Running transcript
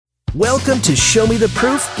Welcome to Show Me the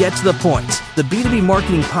Proof, Get to the Point, the B2B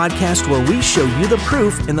marketing podcast where we show you the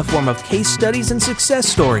proof in the form of case studies and success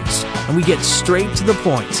stories, and we get straight to the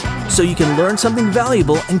point so you can learn something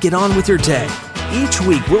valuable and get on with your day. Each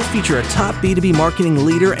week, we'll feature a top B2B marketing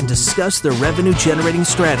leader and discuss their revenue-generating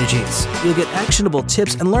strategies. You'll get actionable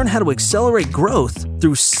tips and learn how to accelerate growth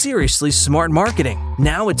through seriously smart marketing.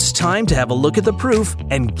 Now it's time to have a look at the proof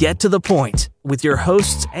and get to the point with your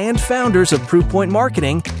hosts and founders of Proofpoint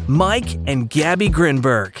Marketing, Mike and Gabby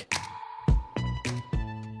Grinberg.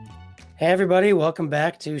 Hey everybody, welcome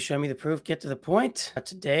back to Show Me the Proof, Get to the Point.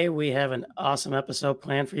 Today we have an awesome episode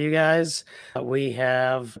planned for you guys. We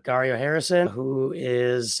have Gario Harrison, who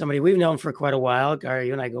is somebody we've known for quite a while. Gario,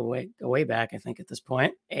 you and I go way back, I think, at this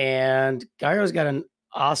point. And Gario's got an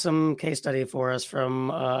awesome case study for us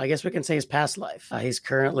from, I guess we can say, his past life. He's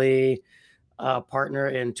currently a partner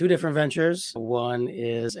in two different ventures. One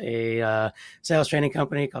is a sales training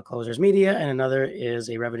company called Closers Media, and another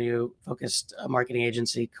is a revenue-focused marketing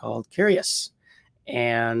agency called Curious.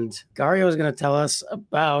 And Gario is going to tell us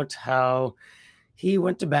about how he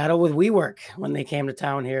went to battle with WeWork when they came to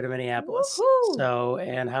town here to Minneapolis. Woo-hoo! So,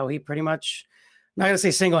 and how he pretty much, I'm not going to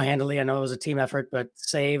say single-handedly, I know it was a team effort, but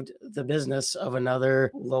saved the business of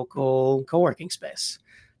another local co-working space.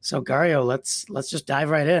 So Gario, let's just dive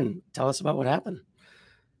right in. Tell us about what happened.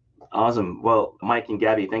 Awesome. Well, Mike and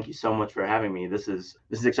Gabby, thank you so much for having me. This is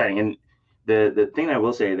exciting. And the thing I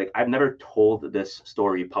will say, like, I've never told this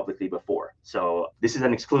story publicly before. So this is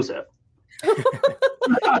an exclusive.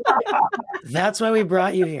 That's why we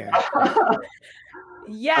brought you here.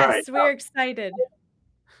 Yes, right. We're excited.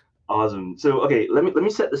 Awesome. So, okay, let me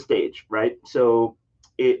set the stage, right? So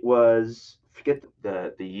it was, forget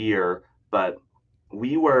the year, but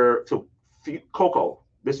Coco,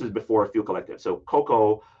 this was before Fuel Collective. So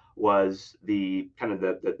Coco was the kind of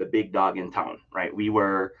the big dog in town, right?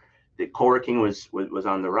 The co-working was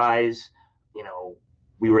on the rise. You know,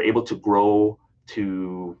 we were able to grow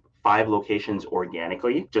to 5 locations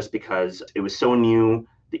organically just because it was so new.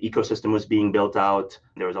 The ecosystem was being built out.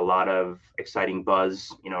 There was a lot of exciting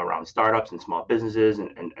buzz, around startups and small businesses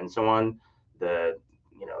and so on. The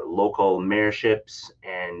local mayorships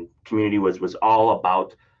and community was all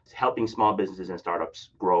about helping small businesses and startups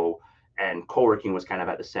grow, and co-working was kind of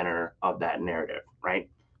at the center of that narrative, right?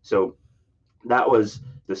 So that was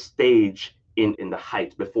the stage in the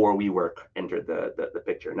height before WeWork entered the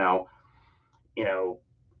picture. Now,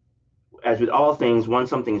 as with all things, once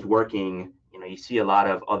something's working, you see a lot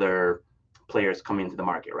of other players come into the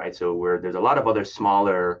market, right? So there's a lot of other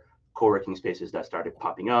smaller co-working spaces that started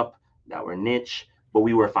popping up that were niche, but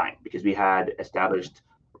we were fine because we had established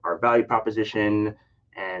our value proposition.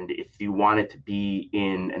 And if you wanted to be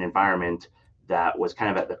in an environment that was kind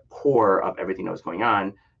of at the core of everything that was going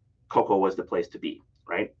on, Coco was the place to be,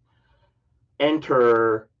 right?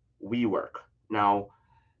 Enter WeWork. Now,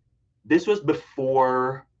 this was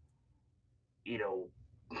before,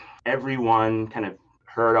 everyone kind of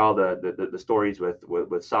heard all the stories with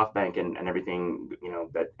SoftBank and everything,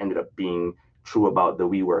 that ended up being true about the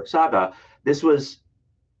WeWork saga. This was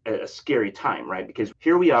a scary time, right? Because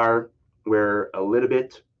here we are, we're a little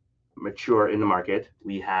bit mature in the market.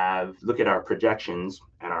 We have, look at our projections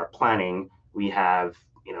and our planning. We have,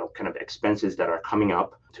 kind of expenses that are coming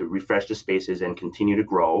up to refresh the spaces and continue to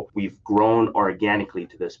grow. We've grown organically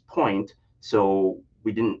to this point. So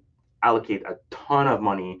we didn't allocate a ton of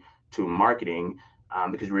money to marketing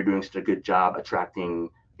because we were doing such a good job attracting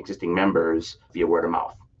existing members via word of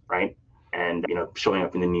mouth, right? And, showing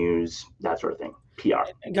up in the news, that sort of thing. PR.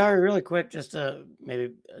 Gary, really quick, just to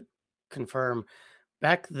maybe confirm,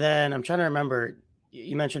 back then, I'm trying to remember,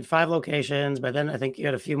 you mentioned 5 locations, but then I think you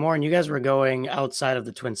had a few more, and you guys were going outside of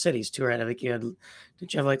the Twin Cities too, right? I think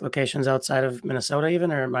did you have like locations outside of Minnesota even,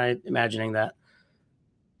 or am I imagining that?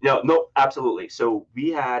 No, absolutely. So we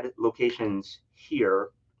had locations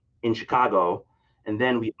here in Chicago, and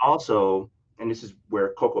then we also, and this is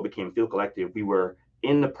where Coco became Fuel Collective, we were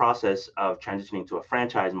in the process of transitioning to a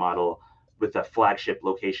franchise model with a flagship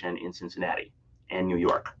location in Cincinnati and New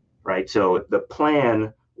York, right? So the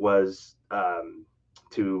plan was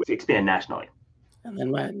to expand nationally. And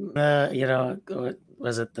then when,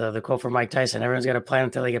 was it the quote from Mike Tyson? Everyone's got a plan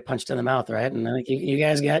until they get punched in the mouth, right? And I think you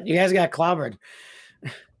guys got clobbered.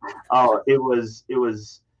 Oh, it was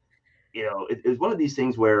one of these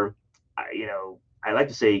things where, I like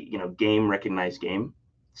to say, game recognized game.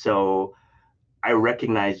 So I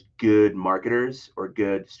recognize good marketers or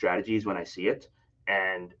good strategies when I see it.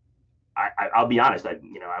 And I'll be honest, I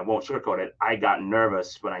won't sugarcoat it. I got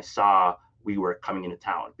nervous when I saw WeWork coming into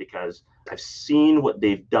town because I've seen what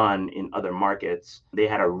they've done in other markets. They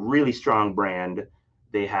had a really strong brand.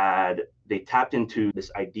 they tapped into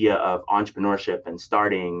this idea of entrepreneurship and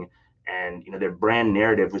starting, and their brand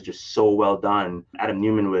narrative was just so well done. Adam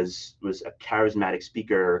Newman was a charismatic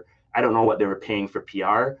speaker. I don't know what they were paying for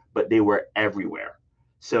PR, but they were everywhere.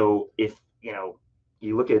 So if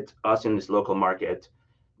you look at us in this local market,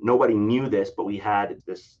 nobody knew this, but we had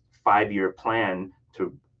this 5-year plan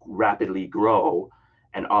to rapidly grow,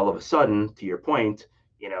 and all of a sudden, to your point,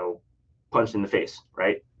 punched in the face,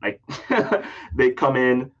 right? Like they come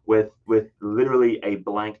in with literally a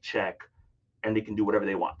blank check, and they can do whatever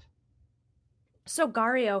they want. So,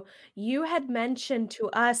 Gario, you had mentioned to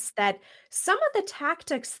us that some of the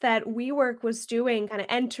tactics that WeWork was doing, kind of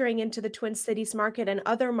entering into the Twin Cities market and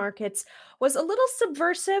other markets, was a little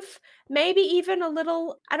subversive, maybe even a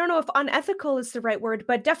little, I don't know if unethical is the right word,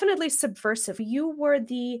 but definitely subversive. You were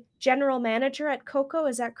the general manager at Coco,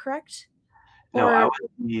 is that correct? No, I was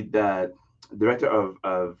the director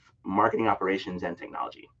of marketing operations and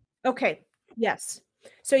technology. Okay, yes.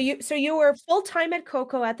 So you were full-time at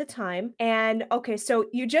Coco at the time, and okay, so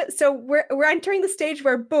we're entering the stage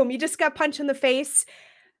where boom, you just got punched in the face.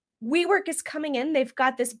 WeWork is coming in. They've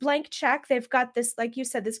got this blank check. They've got this, like you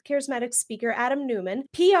said, this charismatic speaker, Adam Newman,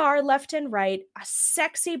 PR left and right, a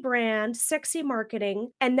sexy brand, sexy marketing,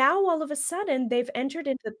 and now all of a sudden they've entered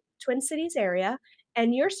into the Twin Cities area,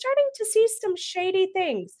 and you're starting to see some shady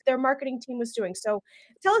things their marketing team was doing. So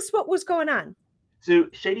tell us what was going on. So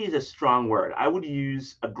shady is a strong word. I would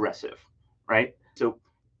use aggressive, right? So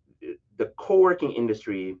the co-working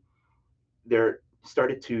industry, there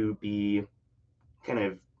started to be kind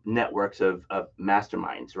of networks of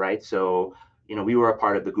masterminds, right? So, we were a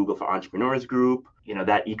part of the Google for Entrepreneurs group,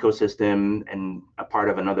 that ecosystem, and a part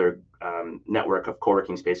of another network of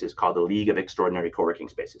co-working spaces called the League of Extraordinary Co-working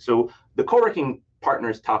Spaces. So the co-working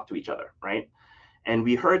partners talk to each other, right? And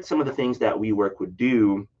we heard some of the things that WeWork would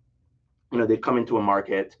do. They'd come into a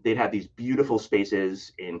market, they'd have these beautiful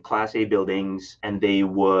spaces in Class A buildings, and they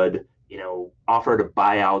would, offer to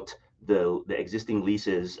buy out the existing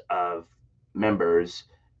leases of members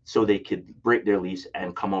so they could break their lease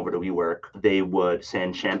and come over to WeWork. They would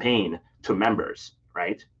send champagne to members,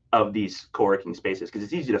 right, of these co-working spaces, because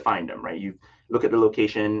it's easy to find them, right? You look at the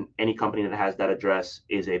location, any company that has that address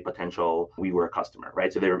is a potential WeWork customer,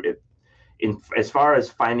 right? So as far as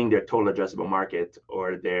finding their total addressable market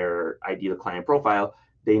or their ideal client profile,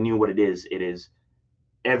 they knew what it is. It is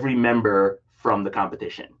every member from the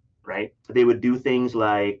competition, right? They would do things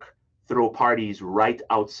like throw parties right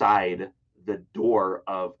outside the door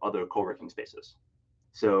of other co-working spaces.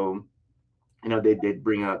 So, they'd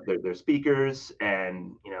bring out their speakers,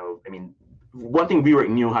 and, one thing WeWork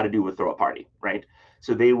knew how to do was throw a party, right?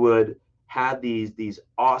 So they would have these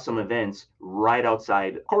awesome events right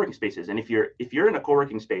outside co-working spaces. And if you're in a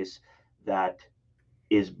co-working space that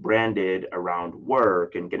is branded around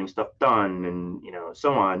work and getting stuff done and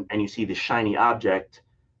so on, and you see the shiny object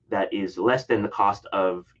that is less than the cost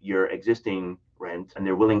of your existing rent, and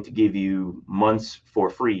they're willing to give you months for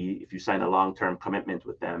free if you sign a long-term commitment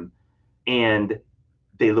with them, and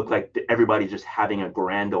they look like everybody's just having a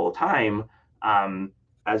grand old time,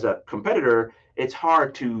 as a competitor, it's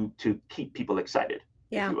hard to keep people excited.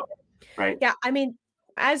 Yeah. If you will, right? Yeah. I mean,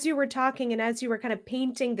 as you were talking and as you were kind of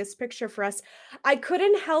painting this picture for us, I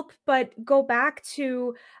couldn't help but go back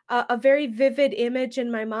to a very vivid image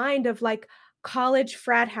in my mind of like college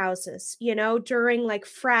frat houses, during like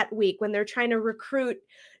frat week when they're trying to recruit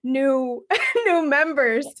new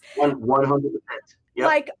members. 100%. Yep.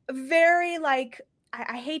 Like very like,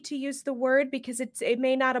 I hate to use the word because it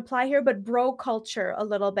may not apply here, but bro culture a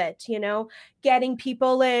little bit, getting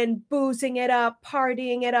people in, boozing it up,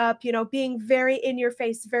 partying it up, being very in your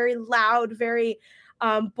face, very loud, very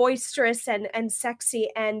boisterous and sexy.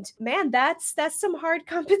 And man, that's some hard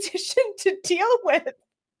competition to deal with.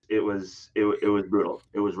 It was brutal.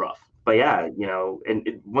 It was rough. But yeah,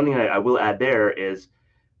 and one thing I will add there is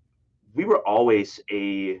we were always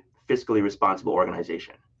a fiscally responsible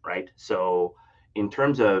organization, right? So in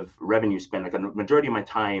terms of revenue spend, like a majority of my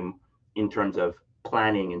time in terms of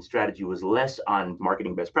planning and strategy was less on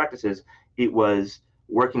marketing best practices. It was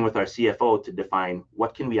working with our CFO to define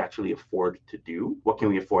what can we actually afford to do, what can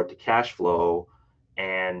we afford to cash flow,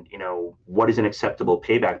 and what is an acceptable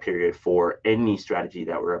payback period for any strategy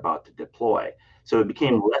that we're about to deploy. So it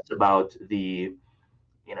became less about the,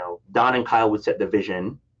 Don and Kyle would set the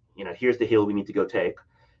vision, here's the hill we need to go take,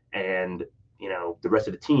 and the rest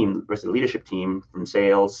of the leadership team from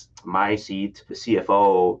sales, my seat, the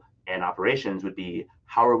CFO, and operations would be,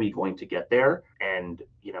 how are we going to get there? And,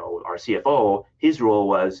 our CFO, his role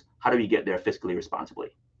was, how do we get there fiscally responsibly,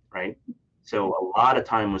 right? So a lot of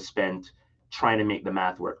time was spent trying to make the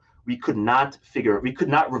math work. we could not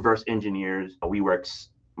reverse engineer WeWork's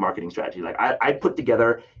marketing strategy. Like I put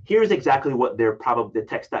together, here's exactly what the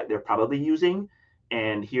tech stack they're probably using,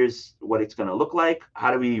 and here's what it's going to look like.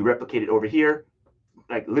 How do we replicate it over here?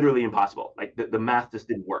 Like literally impossible. Like the math just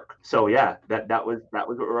didn't work. So yeah, that was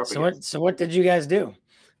what we're up against. So what did you guys do?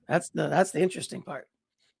 That's the interesting part.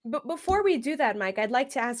 But before we do that, Mike, I'd like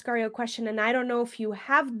to ask Gario a question, and I don't know if you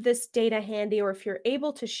have this data handy or if you're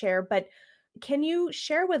able to share, but can you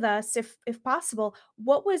share with us, if possible,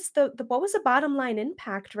 what was the bottom line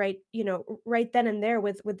impact, right then and there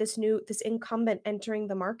with this incumbent entering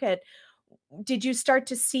the market? Did you start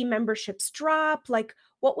to see memberships drop? Like,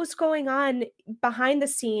 what was going on behind the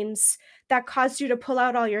scenes that caused you to pull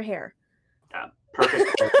out all your hair? Yeah,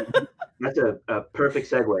 perfect. That's a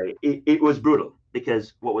perfect segue. It was brutal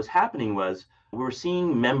because what was happening was we were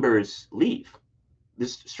seeing members leave.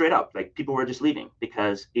 This straight up, like people were just leaving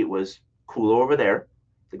because it was cooler over there.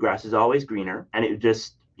 The grass is always greener. And it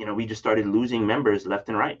just, we just started losing members left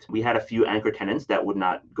and right. We had a few anchor tenants that would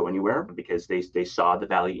not go anywhere because they saw the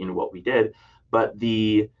value in what we did. But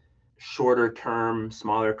the shorter term,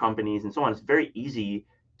 smaller companies and so on, it's very easy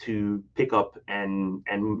to pick up and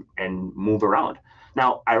move around.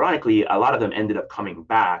 Now, ironically, a lot of them ended up coming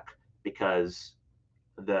back because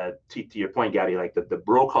to your point, Gabby, like the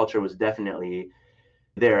bro culture was definitely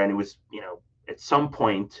there. And it was, at some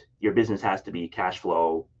point, your business has to be cash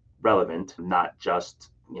flow relevant, not just,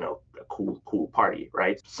 a cool party,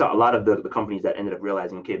 right? So a lot of the companies that ended up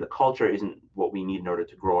realizing, okay, the culture isn't what we need in order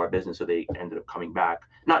to grow our business. So they ended up coming back,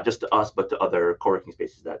 not just to us, but to other co-working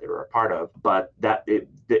spaces that they were a part of. But the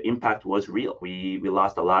impact was real. We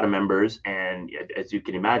lost a lot of members. And as you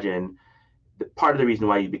can imagine, part of the reason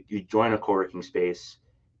why you join a co-working space,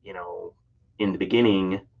 in the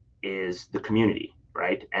beginning is the community,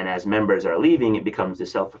 right? And as members are leaving, it becomes the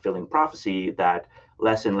self-fulfilling prophecy that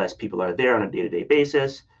less and less people are there on a day-to-day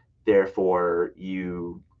basis. Therefore,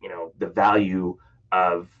 the value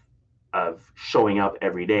of showing up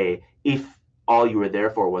every day, if all you were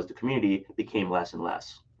there for was the community, became less and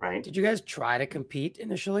less, right? Did you guys try to compete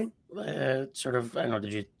initially? Sort of, I don't know,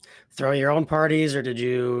 did you throw your own parties or did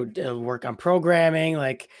you work on programming?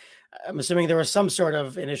 Like, I'm assuming there was some sort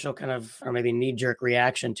of initial kind of, or maybe knee-jerk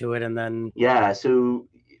reaction to it, and then... Yeah, so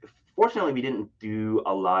fortunately, we didn't do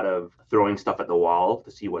a lot of throwing stuff at the wall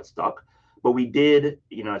to see what stuck. But we did,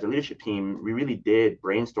 as a leadership team, we really did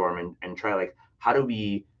brainstorm and try, like, how do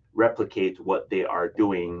we replicate what they are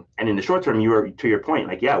doing? And in the short term, to your point,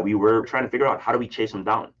 like, yeah, we were trying to figure out how do we chase them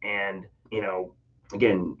down. And,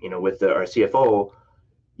 again, with our CFO,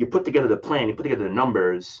 you put together the plan, you put together the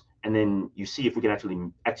numbers, and then you see if we can actually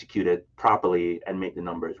execute it properly and make the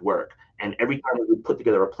numbers work. And every time we put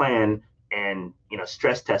together a plan and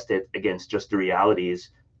stress test it against just the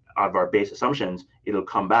realities of our base assumptions, it'll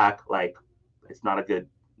come back like it's not a good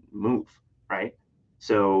move, right?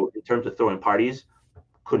 So in terms of throwing parties,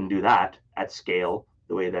 couldn't do that at scale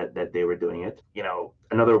the way that they were doing it.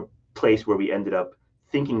 Another place where we ended up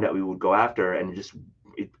thinking that we would go after and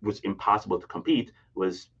it was impossible to compete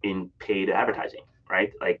was in paid advertising,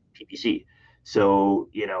 right? Like PPC. So,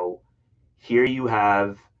 here you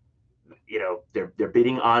have, they're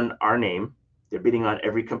bidding on our name. They're bidding on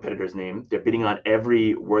every competitor's name. They're bidding on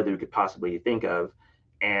every word that we could possibly think of.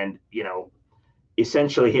 And,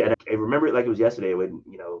 essentially, and I remember it like it was yesterday when,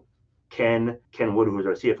 Ken Wood, who was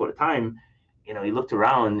our CFO at the time, he looked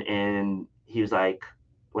around and he was like,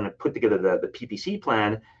 when I put together the PPC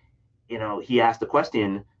plan, he asked the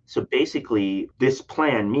question, so basically this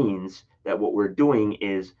plan means that what we're doing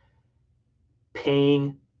is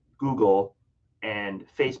paying Google and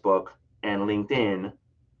Facebook and LinkedIn,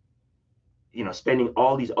 spending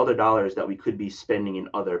all these other dollars that we could be spending in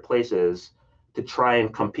other places to try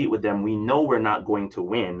and compete with them. We know we're not going to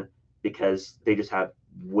win because they just have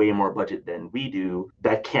way more budget than we do.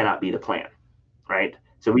 That cannot be the plan, right?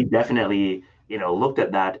 So we definitely, looked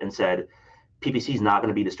at that and said, PPC is not going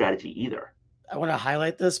to be the strategy either. I want to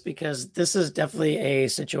highlight this because this is definitely a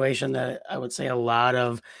situation that I would say a lot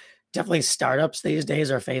of definitely startups these days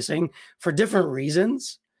are facing for different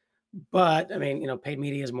reasons. But I mean, paid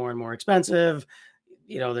media is more and more expensive.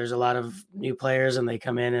 There's a lot of new players and they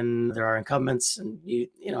come in and there are incumbents and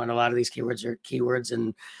and a lot of these keywords are keywords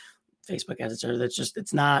and Facebook ads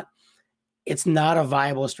are, it's not a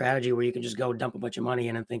viable strategy where you can just go dump a bunch of money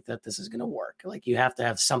in and think that this is going to work. Like you have to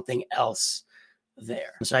have something else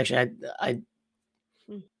there. So actually I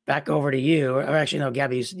back over to you. Or actually, no,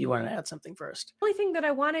 Gabby, you wanted to add something first. The only thing that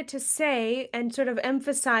I wanted to say and sort of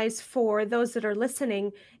emphasize for those that are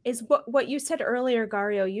listening is what you said earlier,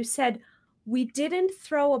 Gario. You said, we didn't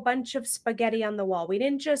throw a bunch of spaghetti on the wall. We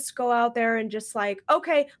didn't just go out there and just like,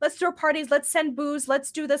 okay, let's throw parties, let's send booze,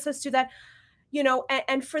 let's do this, let's do that.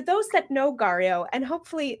 And for those that know Gario, and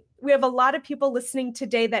hopefully we have a lot of people listening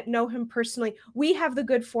today that know him personally, we have the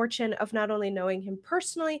good fortune of not only knowing him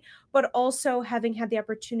personally, but also having had the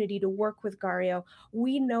opportunity to work with Gario.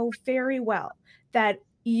 We know very well that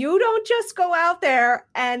you don't just go out there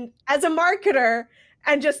and as a marketer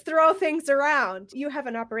and just throw things around. You have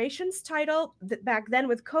an operations title back then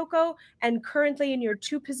with Coco, and currently in your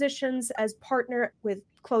 2 positions as partner with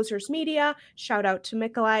Closers Media. Shout out to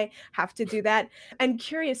Mikolai, have to do that. And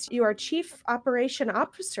curious, you are Chief Operation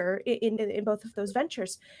Officer in both of those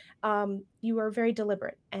ventures. You are very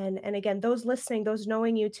deliberate. And again, those listening, those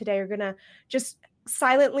knowing you today are going to just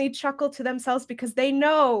silently chuckle to themselves because they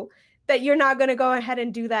know that you're not going to go ahead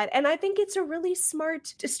and do that. And I think it's a really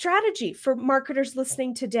smart strategy for marketers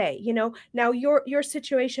listening today. Now your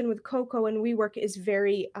situation with Coco and WeWork is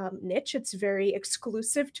very niche. It's very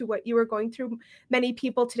exclusive to what you were going through. Many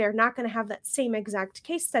people today are not going to have that same exact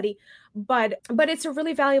case study, but it's a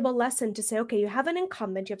really valuable lesson to say, okay, you have an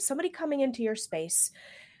incumbent, you have somebody coming into your space,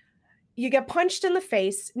 you get punched in the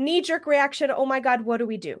face, knee-jerk reaction, oh my God, what do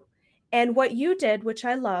we do? And what you did, which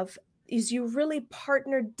I love, is you really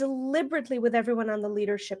partnered deliberately with everyone on the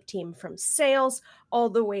leadership team, from sales all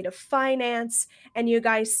the way to finance. And you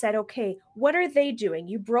guys said, okay, what are they doing?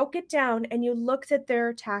 You broke it down and you looked at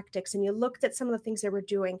their tactics and you looked at some of the things they were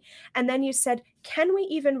doing. And then you said, can we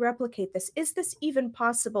even replicate this? Is this even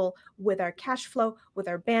possible with our cash flow, with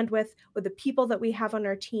our bandwidth, with the people that we have on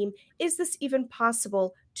our team? Is this even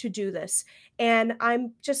possible to do this? And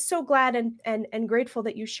I'm just so glad and grateful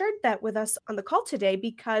that you shared that with us on the call today,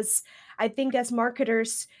 because I think as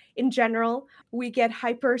marketers in general, we get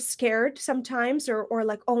hyper scared sometimes or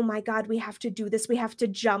like, oh my God, we have to do this. We have to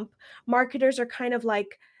jump. Marketers are kind of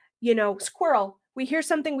like, squirrel. We hear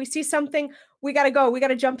something, we see something, we got to go, we got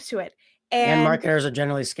to jump to it. And marketers are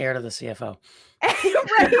generally scared of the CFO.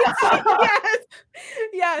 Right.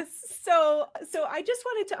 Yes. So I just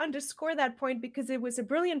wanted to underscore that point because it was a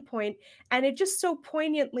brilliant point and it just so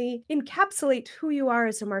poignantly encapsulates who you are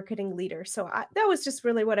as a marketing leader. So that was just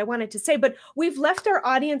really what I wanted to say. But we've left our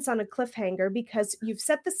audience on a cliffhanger because you've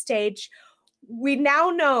set the stage. We now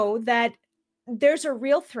know that there's a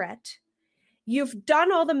real threat. You've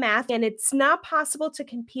done all the math and it's not possible to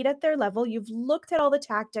compete at their level. You've looked at all the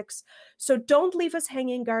tactics. So don't leave us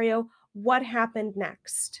hanging, Gario. What happened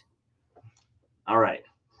next? All right.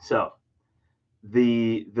 So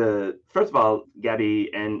the first of all, Gabby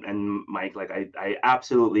and Mike, like I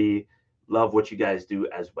absolutely love what you guys do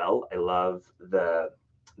as well. I love the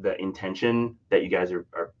intention that you guys are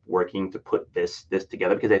working to put this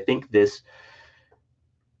together, because I think this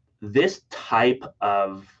type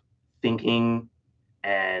of thinking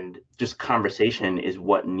and just conversation is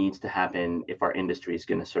what needs to happen if our industry is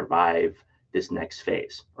going to survive this next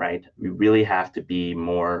phase, right? We really have to be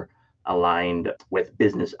more aligned with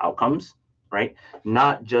business outcomes, right?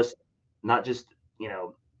 Not just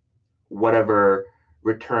whatever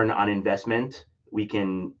return on investment we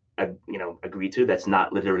can agree to that's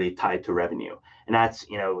not literally tied to revenue. And that's,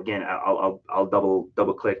 again, I'll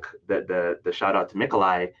double click the shout out to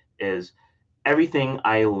Mikolai is everything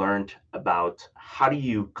I learned about how do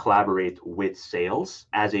you collaborate with sales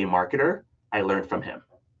as a marketer, I learned from him,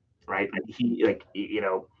 right? He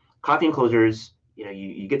Coffee and Closers,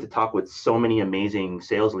 you get to talk with so many amazing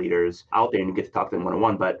sales leaders out there and you get to talk to them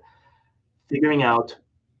one-on-one, but figuring out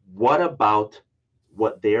what about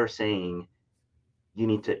what they're saying you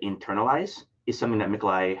need to internalize is something that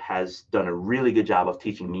Mikolai has done a really good job of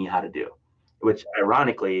teaching me how to do, which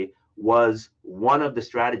ironically was one of the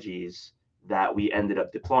strategies that we ended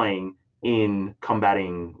up deploying in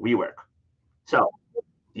combating WeWork. So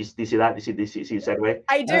do you see that? Do you see the segue?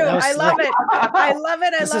 I do. I love it. I love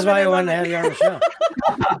it. This is why I wanted to have you on the show.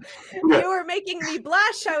 You were making me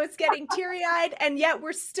blush. I was getting teary-eyed, and yet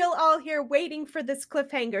we're still all here waiting for this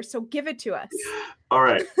cliffhanger. So give it to us. All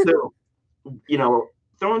right. So,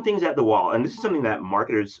 throwing things at the wall, and this is something that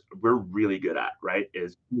marketers, we're really good at, right?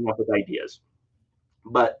 Is coming up with ideas.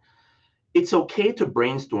 But it's okay to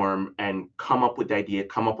brainstorm and come up with the idea,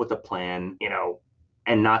 come up with a plan,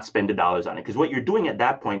 and not spend the dollars on it. Because what you're doing at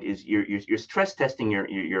that point is you're stress testing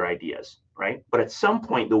your ideas, right? But at some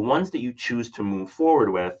point, the ones that you choose to move forward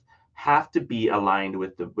with have to be aligned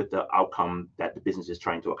with the outcome that the business is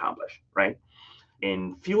trying to accomplish, right?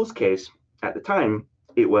 In Fuel's case, at the time,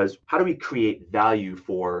 it was how do we create value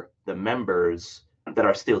for the members that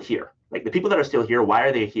are still here? Like the people that are still here, why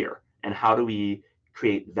are they here? And how do we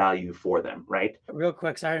create value for them, right? Real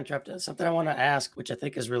quick, sorry to interrupt. Something I want to ask, which I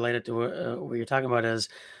think is related to what you're talking about, is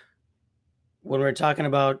when we're talking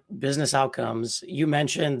about business outcomes, you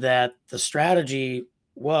mentioned that the strategy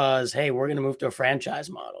was, hey, we're going to move to a franchise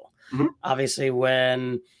model. Mhm. Obviously,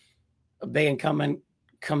 when a big incumbent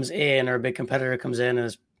comes in or a big competitor comes in and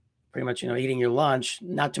is pretty much, eating your lunch,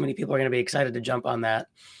 not too many people are going to be excited to jump on that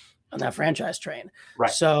franchise train.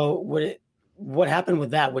 Right. So what happened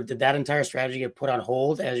with that? Did that entire strategy get put on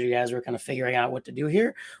hold as you guys were kind of figuring out what to do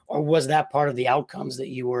here? Or was that part of the outcomes that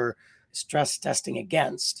you were stress testing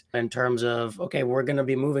against in terms of, okay, we're going to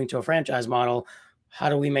be moving to a franchise model. How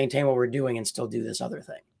do we maintain what we're doing and still do this other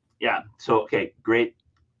thing? Yeah. So, okay, great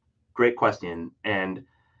question. And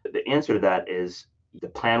the answer to that is the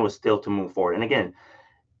plan was still to move forward. And again,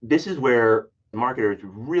 this is where marketers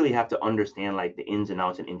really have to understand like the ins and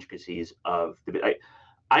outs and intricacies of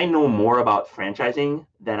I know more about franchising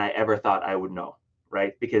than I ever thought I would know,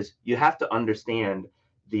 right? Because you have to understand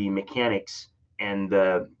the mechanics and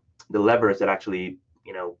the levers that actually,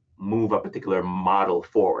 move a particular model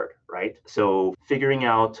forward, right? So figuring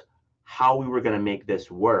out how we were going to make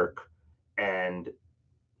this work and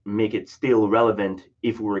make it still relevant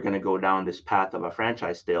if we were going to go down this path of a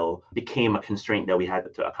franchise still became a constraint that we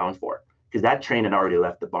had to account for, because that train had already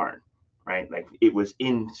left the barn, right? Like it was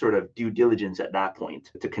in sort of due diligence at that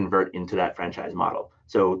point to convert into that franchise model.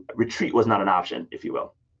 So retreat was not an option, if you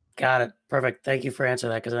will. Got it. Perfect. Thank you for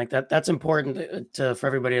answering that, because I think that's important for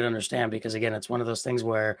everybody to understand, because again, it's one of those things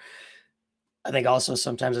where I think also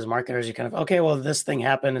sometimes as marketers, you kind of, okay, well, this thing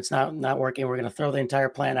happened, it's not working, we're going to throw the entire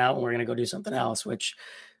plan out and we're going to go do something else, which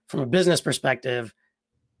from a business perspective,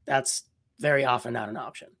 that's very often not an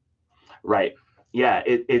option. Right. Yeah,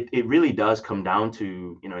 it really does come down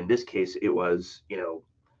to, in this case, it was,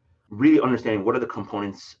 really understanding what are the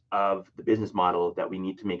components of the business model that we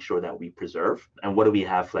need to make sure that we preserve, and what do we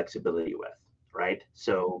have flexibility with, right?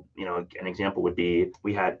 So, an example would be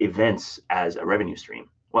we had events as a revenue stream.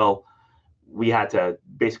 Well, we had to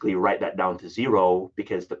basically write that down to zero,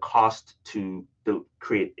 because the cost to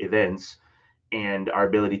create events and our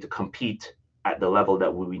ability to compete at the level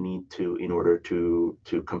that we need to in order to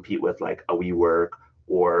compete with like a WeWork,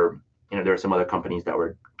 or there are some other companies that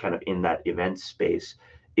were kind of in that event space.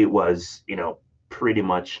 It was pretty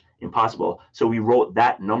much impossible. So we wrote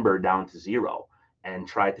that number down to zero and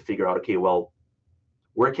tried to figure out, okay, well,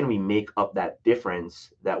 where can we make up that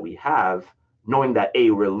difference that we have, knowing that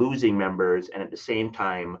we're losing members, and at the same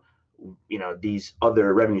time, these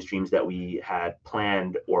other revenue streams that we had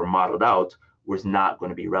planned or modeled out was not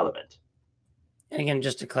going to be relevant. And again,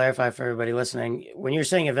 just to clarify for everybody listening, when you're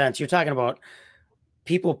saying events, you're talking about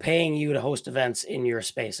people paying you to host events in your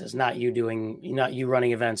spaces, not you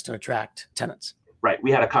running events to attract tenants. Right. We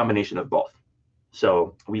had a combination of both.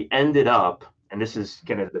 So we ended up, and this is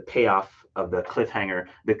kind of the payoff of the cliffhanger,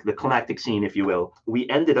 the climactic scene, if you will. We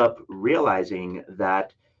ended up realizing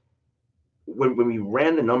that when we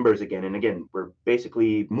ran the numbers again, and again, we're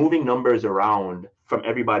basically moving numbers around from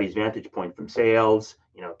everybody's vantage point, from sales,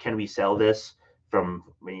 can we sell this? From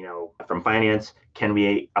finance, can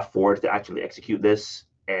we afford to actually execute this?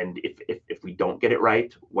 And if we don't get it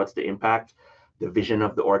right, what's the impact? The vision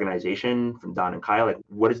of the organization from Don and Kyle, like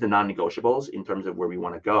what is the non-negotiables in terms of where we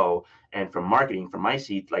want to go? And from marketing, from my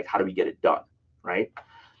seat, like how do we get it done, right?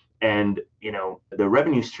 And the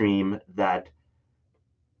revenue stream that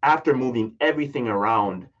after moving everything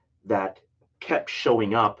around that kept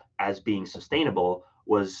showing up as being sustainable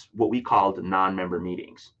was what we called non-member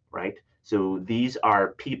meetings, right? So these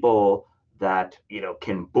are people that,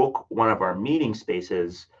 can book one of our meeting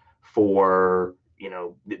spaces for,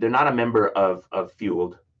 they're not a member of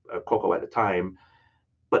Fueled, Coco at the time,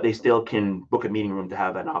 but they still can book a meeting room to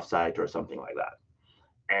have an offsite or something like that.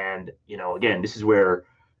 And, again, this is where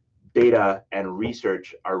data and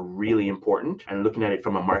research are really important, and looking at it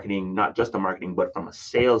from a marketing, not just a marketing, but from a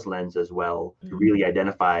sales lens as well, to really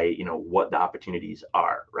identify, what the opportunities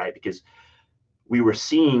are, right? Because we were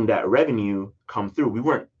seeing that revenue come through. We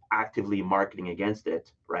weren't actively marketing against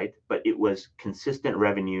it, right? But it was consistent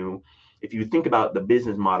revenue. If you think about the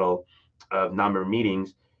business model of non-member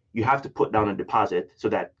meetings, you have to put down a deposit so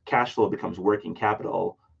that cash flow becomes working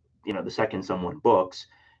capital, the second someone books.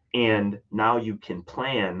 And now you can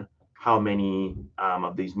plan how many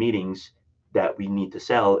of these meetings that we need to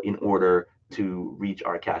sell in order to reach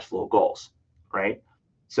our cash flow goals, right?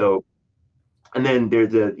 So, and then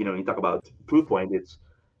there's you talk about proof point. It's,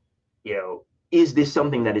 is this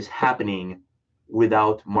something that is happening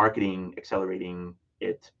without marketing accelerating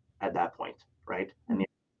it at that point, right? And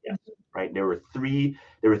yes, right. There were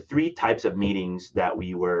three types of meetings that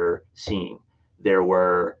we were seeing. There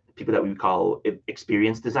were people that we would call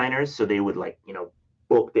experience designers. So they would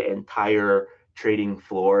book the entire trading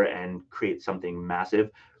floor and create something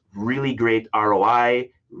massive really great ROI,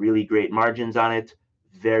 really great margins on it.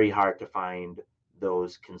 Very hard to find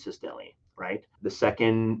those consistently, right? The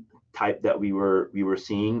second type that we were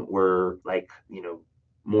seeing were like,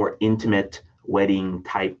 more intimate wedding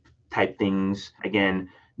type things. Again,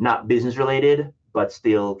 not business related, but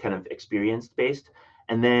still kind of experience based.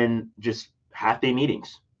 And then just half-day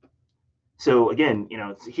meetings. So again,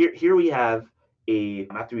 here we have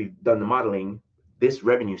after we've done the modeling, this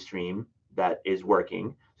revenue stream that is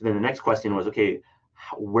working. So then the next question was, okay,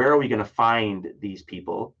 where are we going to find these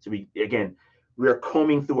people? So we're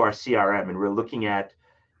combing through our CRM and we're looking at,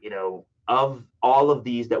 of all of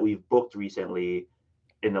these that we've booked recently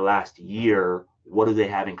in the last year, what do they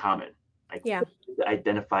have in common? Like, yeah,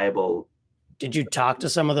 identifiable. Did you talk to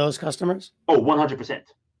some of those customers? Oh, 100%.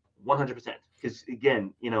 Because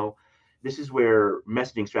again, this is where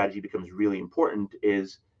messaging strategy becomes really important.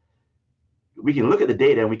 Is we can look at the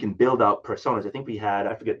data and we can build out personas. I think we had,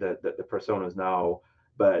 I forget the personas now,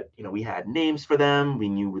 but we had names for them. We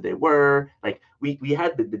knew who they were. Like we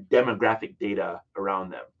had the demographic data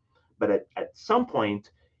around them. But at some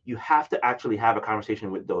point, you have to actually have a conversation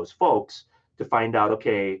with those folks to find out,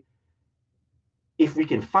 okay, if we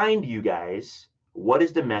can find you guys, what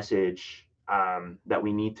is the message that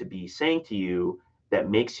we need to be saying to you that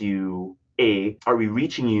makes you, are we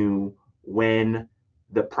reaching you when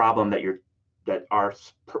the problem that our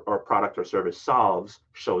product or service solves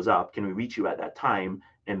shows up? Can we reach you at that time?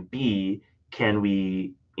 And B, can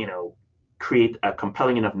we, create a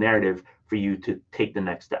compelling enough narrative for you to take the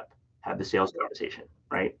next step, have the sales conversation,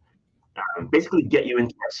 right? Basically get you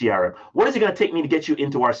into our CRM. What is it going to take me to get you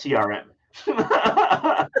into our CRM?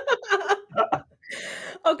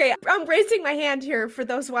 Okay, I'm raising my hand here for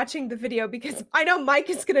those watching the video because I know Mike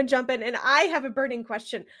is going to jump in and I have a burning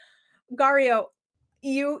question. Gario,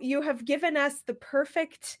 you have given us the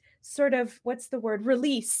perfect sort of, what's the word,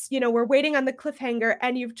 release. We're waiting on the cliffhanger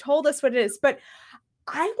and you've told us what it is, but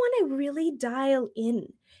I want to really dial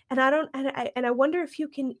in. And I wonder if you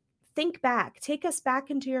can think back, take us back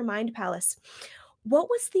into your mind palace. What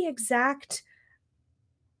was the exact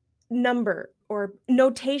number or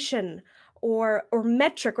notation or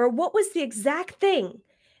metric, or what was the exact thing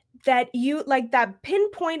that you, like that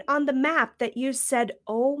pinpoint on the map that you said,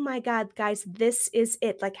 oh my God, guys, this is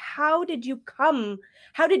it? Like, how did you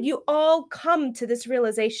all come to this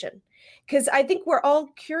realization? Because I think we're all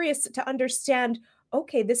curious to understand,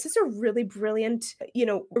 okay, this is a really brilliant,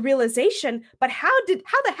 realization, but how the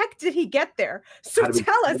heck did he get there? So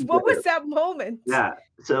tell us, what was that moment? Yeah.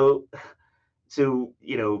 So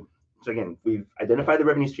again, we've identified the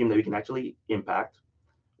revenue stream that we can actually impact.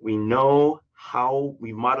 We know how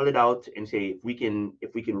we model it out and say,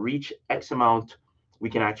 if we can reach X amount, we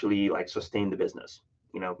can actually like sustain the business.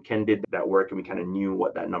 Ken did that work and we kind of knew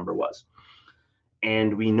what that number was.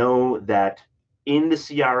 And we know that in the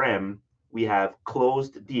CRM, we have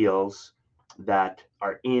closed deals that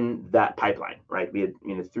are in that pipeline, right? We had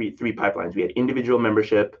three pipelines. We had individual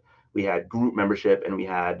membership, we had group membership, and we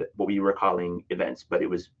had what we were calling events, but it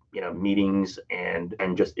was meetings and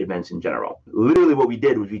just events in general. Literally what we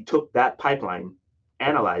did was we took that pipeline,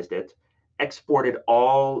 analyzed it, exported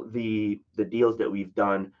all the deals that we've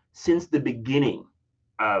done since the beginning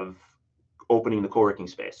of opening the co-working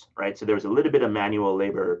space, right? So there was a little bit of manual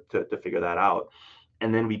labor to figure that out.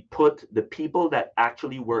 And then we put the people that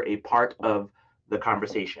actually were a part of the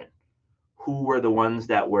conversation, who were the ones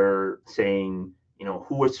that were saying,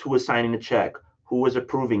 who was signing the check, who was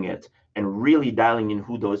approving it, and really dialing in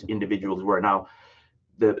who those individuals were. Now,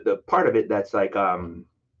 the part of it that's like, kind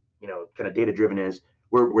of data driven is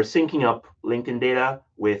we're syncing up LinkedIn data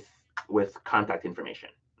with contact information,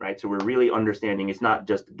 right? So we're really understanding, it's not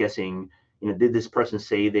just guessing, did this person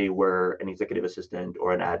say they were an executive assistant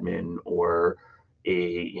or an admin or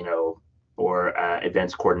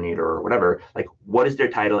events coordinator or whatever, like what is their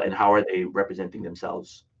title and how are they representing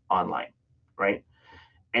themselves online, right?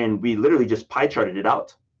 And we literally just pie charted it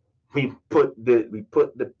out. We put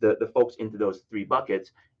the folks into those three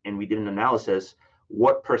buckets and we did an analysis,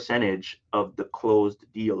 what percentage of the closed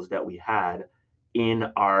deals that we had in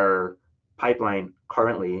our pipeline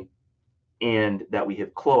currently and that we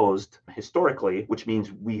have closed historically, which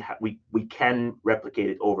means we can replicate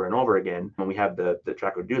it over and over again when we have the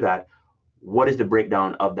tracker do that. What is the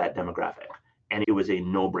breakdown of that demographic? And it was a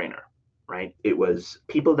no-brainer, right? It was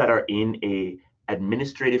people that are in a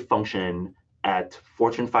administrative function at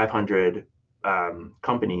Fortune 500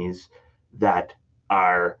 companies that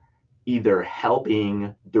are either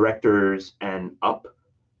helping directors and up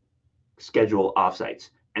schedule offsites.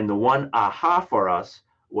 And the one aha for us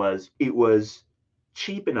was it was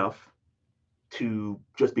cheap enough to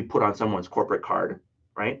just be put on someone's corporate card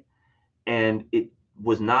right? And it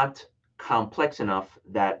was not complex enough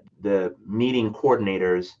that the meeting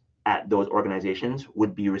coordinators at those organizations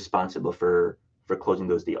would be responsible for closing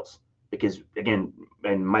those deals. Because again,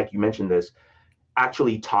 and Mike, you mentioned this,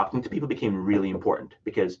 actually talking to people became really important,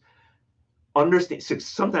 because understand, so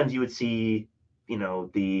sometimes you would see, you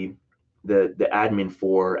know, the admin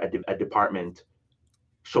for a department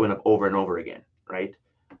showing up over and over again, right?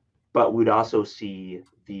 But we'd also see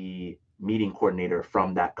the meeting coordinator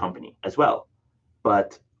from that company as well.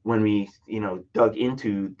 But when we, dug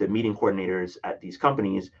into the meeting coordinators at these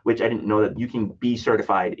companies, which I didn't know that you can be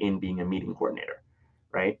certified in being a meeting coordinator,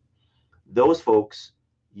 right? Those folks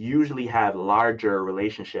usually have larger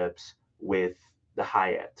relationships with the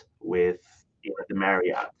Hyatt, with the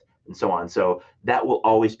Marriott, and so on. So that will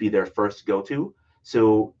always be their first go-to.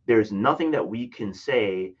 So there's nothing that we can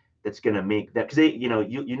say that's going to make that, because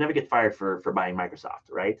you never get fired for buying Microsoft,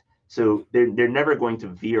 right? So they're never going to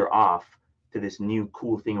veer off to this new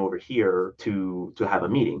cool thing over here to have a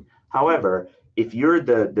meeting. However, if you're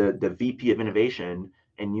the VP of innovation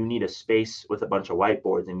and you need a space with a bunch of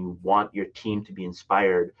whiteboards and you want your team to be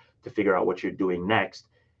inspired to figure out what you're doing next,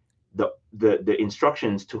 the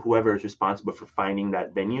instructions to whoever is responsible for finding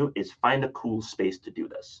that venue is find a cool space to do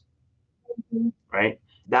this. Mm-hmm. Right?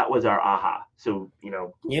 That was our aha. So, you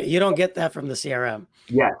don't get that from the CRM.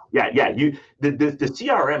 Yeah. The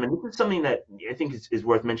CRM, and this is something that I think is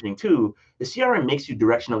worth mentioning too. The CRM makes you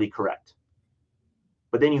directionally correct,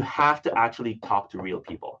 but then you have to actually talk to real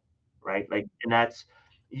people, right? Like, and that's,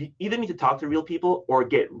 you either need to talk to real people or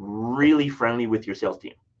get really friendly with your sales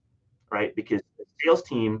team, right? Because the sales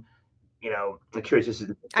team, I'm curious, this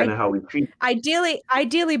is kind of how we treat.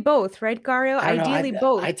 Ideally both, right, Gario? Ideally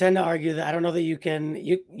both. I tend to argue that I don't know that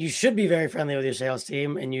you should be very friendly with your sales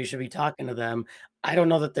team and you should be talking to them. I don't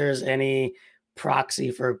know that there's any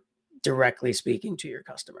proxy for directly speaking to your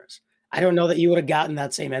customers. I don't know that you would have gotten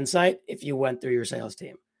that same insight if you went through your sales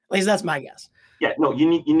team. At least that's my guess. Yeah, no, you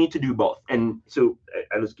need to do both. And so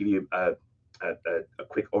I'll just give you a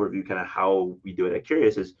quick overview, kind of how we do it at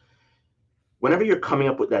Curious is, whenever you're coming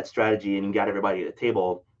up with that strategy and you got everybody at the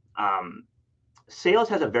table, sales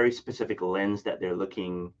has a very specific lens that they're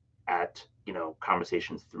looking at,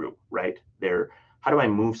 conversations through, right? How do I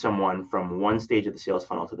move someone from one stage of the sales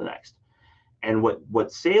funnel to the next? And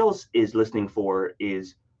what sales is listening for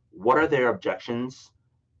is, what are their objections?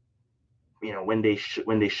 When they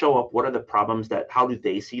show up, what are the problems how do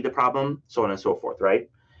they see the problem? So on and so forth, right?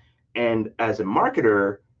 And as a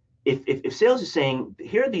marketer, if sales is saying,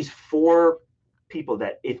 here are these 4 people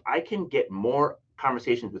that if I can get more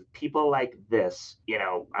conversations with people like this,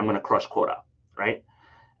 I'm going to crush quota, right?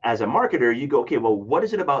 As a marketer, you go, okay, well, what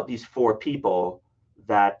is it about these 4 people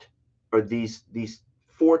that, or these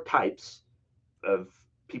 4 types of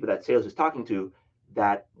people that sales is talking to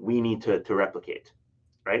that we need to replicate,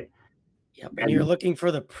 right? Yep. And you're looking for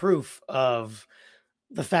the proof of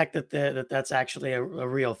the fact that that's actually a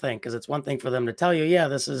real thing, because it's one thing for them to tell you, yeah,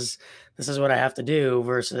 this is what I have to do,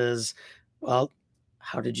 versus, well,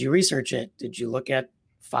 how did you research it? Did you look at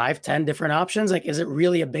 5-10 different options? Like, is it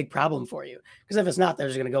really a big problem for you? Because if it's not, they're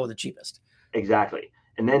just going to go with the cheapest. Exactly.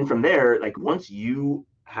 And then from there, like, once you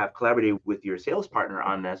have collaborated with your sales partner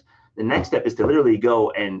on this, the next step is to literally go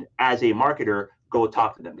and, as a marketer, go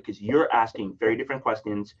talk to them, because you're asking very different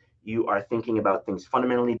questions. You are thinking about things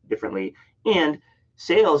fundamentally differently, and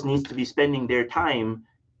sales needs to be spending their time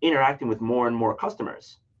interacting with more and more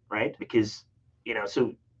customers, right? Because,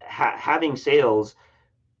 so having sales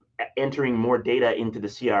entering more data into the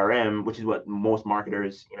CRM, which is what most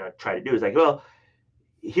marketers, try to do, is like, well,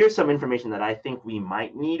 here's some information that I think we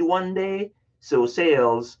might need one day. So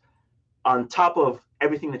sales, on top of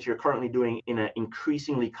everything that you're currently doing in an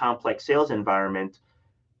increasingly complex sales environment,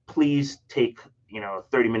 please take,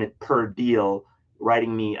 30-minute per deal,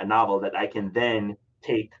 writing me a novel that I can then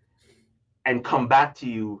take and come back to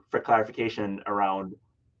you for clarification around,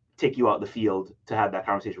 take you out the field to have that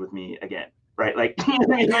conversation with me again, right? Like,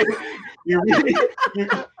 you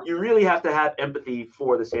really have to have empathy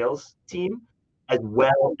for the sales team as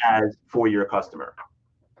well as for your customer.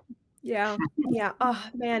 Yeah. Oh,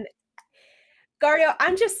 man. Gario,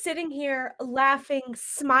 I'm just sitting here laughing,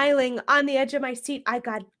 smiling on the edge of my seat. I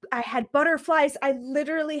had butterflies. I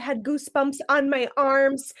literally had goosebumps on my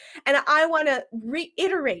arms. And I want to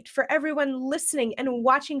reiterate for everyone listening and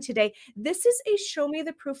watching today, this is a Show Me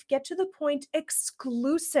the Proof, Get to the Point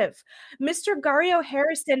exclusive. Mr. Gario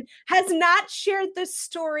Harrison has not shared this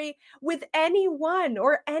story with anyone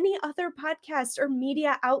or any other podcast or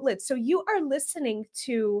media outlet. So you are listening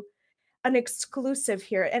to an exclusive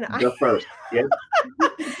here, and first. Yeah.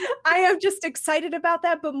 I am just excited about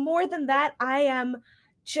that. But more than that, I am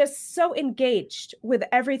just so engaged with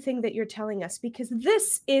everything that you're telling us, because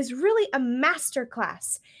this is really a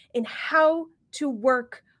masterclass in how to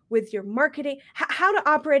work with your marketing, how to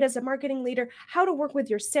operate as a marketing leader, how to work with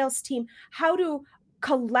your sales team, how to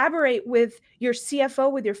collaborate with your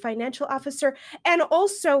CFO, with your financial officer, and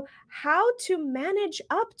also how to manage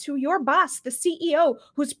up to your boss, the CEO,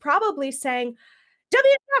 who's probably saying,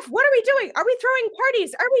 WF, what are we doing? Are we throwing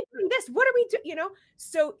parties? Are we doing this? What are we doing?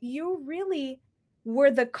 So you really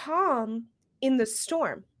were the calm in the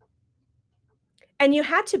storm. And you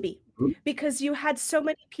had to be, because you had so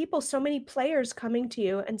many people, so many players coming to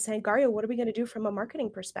you and saying, Gario, what are we going to do from a marketing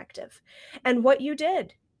perspective? And what you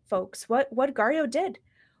did, folks, what Gario did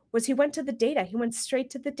was he went to the data. He went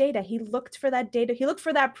straight to the data. He looked for that data. He looked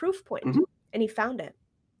for that proof point, and he found it.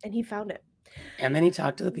 And then he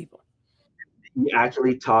talked to the people. He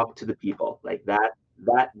actually talked to the people. Like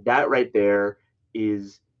that right there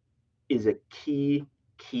is a key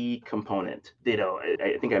component.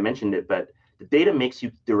 I think I mentioned it, but the data makes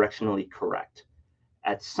you directionally correct.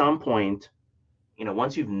 At some point,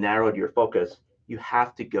 once you've narrowed your focus, you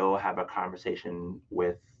have to go have a conversation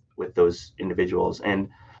with those individuals. And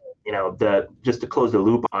just to close the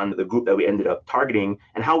loop on the group that we ended up targeting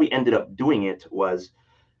and how we ended up doing it was,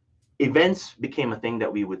 events became a thing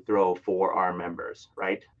that we would throw for our members,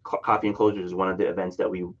 right? Coffee and Closures is one of the events that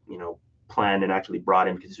we, planned and actually brought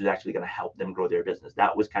in because this was actually going to help them grow their business.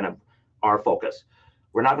 That was kind of our focus.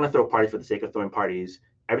 We're not going to throw parties for the sake of throwing parties.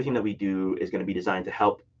 Everything that we do is going to be designed to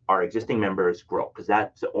help our existing members grow, because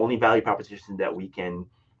that's the only value proposition that we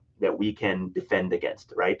can defend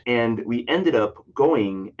against, right? And we ended up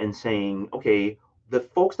going and saying, okay, the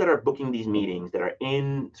folks that are booking these meetings, that are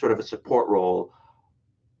in sort of a support role,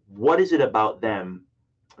 what is it about them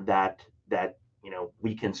that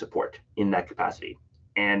we can support in that capacity?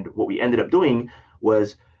 And what we ended up doing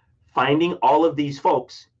was finding all of these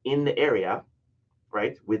folks in the area,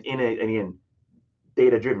 right? Within again,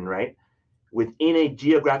 data driven, right? Within a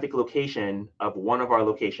geographic location of one of our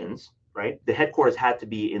locations, right? The headquarters had to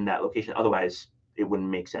be in that location. Otherwise, it wouldn't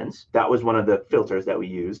make sense. That was one of the filters that we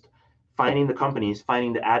used. Finding the companies,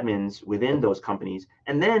 finding the admins within those companies.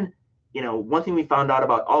 And then, one thing we found out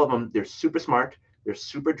about all of them, they're super smart, they're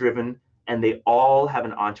super driven, and they all have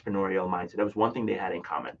an entrepreneurial mindset. That was one thing they had in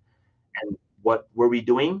common. And what were we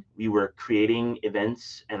doing? We were creating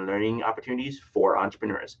events and learning opportunities for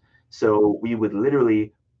entrepreneurs. So we would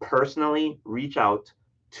literally personally reach out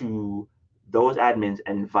to those admins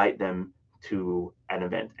and invite them to an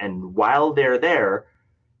event. And while they're there,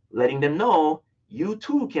 letting them know you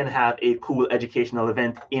too can have a cool educational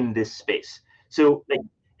event in this space. So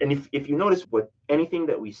and if you notice anything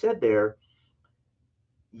that we said there,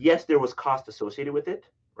 yes, there was cost associated with it,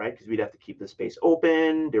 right? Because we'd have to keep the space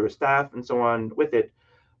open, there was staff and so on with it,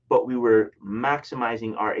 but we were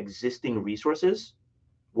maximizing our existing resources,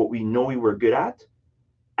 what we know we were good at,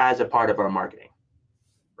 as a part of our marketing,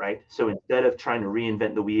 right? So instead of trying to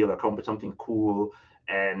reinvent the wheel or come up with something cool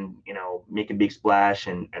and, make a big splash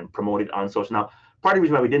and promote it on social. Now, part of the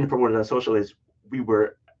reason why we didn't promote it on social is we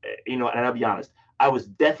were, and I'll be honest, I was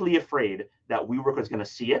deathly afraid that WeWork was going to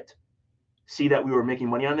see that we were making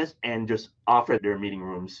money on this and just offer their meeting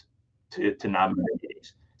rooms to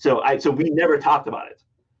non-meetings. So we never talked about it,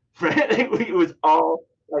 right? It was all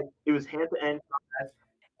it was hand to end.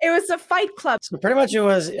 It was a fight club. So pretty much it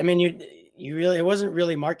was. I mean, you really, it wasn't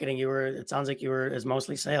really marketing. It sounds like it's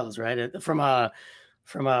mostly sales, right? From a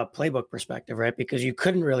playbook perspective, right? Because you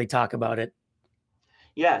couldn't really talk about it.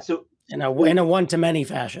 Yeah. So in a one-to-many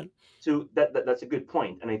fashion. So that's a good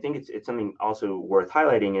point. And I think it's something also worth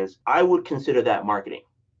highlighting is I would consider that marketing,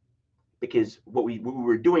 because what we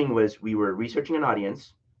were doing was we were researching an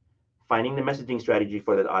audience, finding the messaging strategy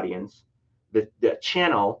for that audience. The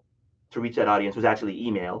channel to reach that audience was actually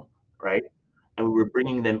email, right? And we were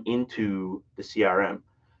bringing them into the CRM.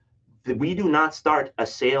 We do not start a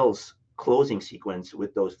sales closing sequence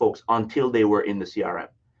with those folks until they were in the CRM.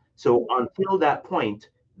 So until that point,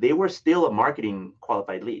 they were still a marketing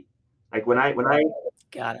qualified lead. Like when I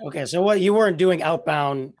got it. Okay. So you weren't doing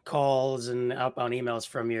outbound calls and outbound emails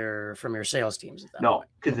from your sales teams at that point? No,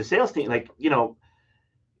 because the sales team, if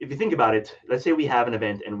you think about it, let's say we have an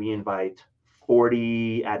event and we invite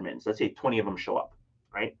 40 admins. Let's say 20 of them show up,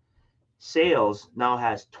 right? Sales now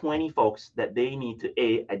has 20 folks that they need to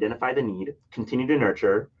identify the need, continue to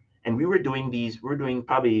nurture. And we're doing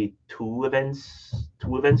probably two events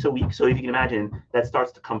a week. So if you can imagine, that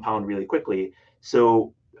starts to compound really quickly.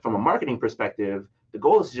 So from a marketing perspective, the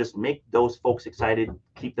goal is to just make those folks excited,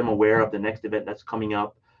 keep them aware of the next event that's coming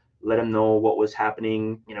up, let them know what was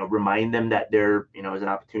happening, remind them that there, is an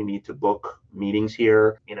opportunity to book meetings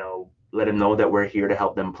here, let them know that we're here to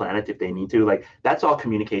help them plan it if they need to. Like, that's all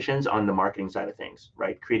communications on the marketing side of things,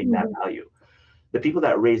 right? Creating that value. The people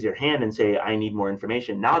that raise their hand and say, I need more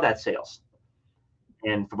information, now that's sales.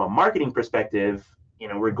 And from a marketing perspective,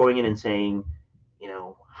 we're going in and saying,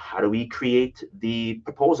 how do we create the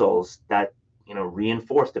proposals that,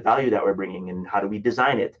 reinforce the value that we're bringing, and how do we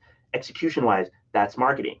design it? Execution wise, that's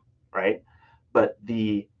marketing, right? But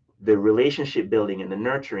the relationship building and the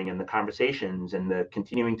nurturing and the conversations and the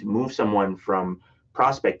continuing to move someone from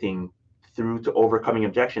prospecting through to overcoming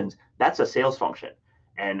objections, that's a sales function.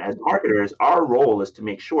 And as marketers, our role is to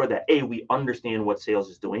make sure that we understand what sales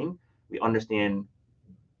is doing, we understand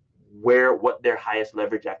what their highest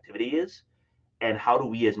leverage activity is, and how do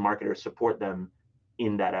we as marketers support them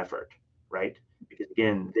in that effort, right? Because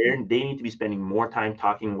again, they need to be spending more time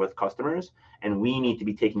talking with customers, and we need to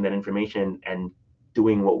be taking that information and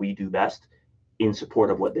doing what we do best in support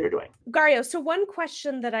of what they're doing. Gario, so one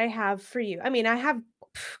question that I have for you, I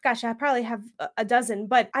probably have a dozen,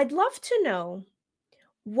 but I'd love to know,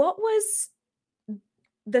 what was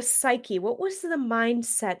the psyche, what was the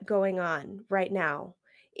mindset going on right now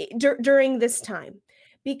during this time?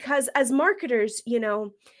 Because as marketers, we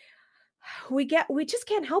just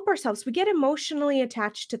can't help ourselves. We get emotionally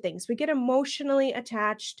attached to things. We get emotionally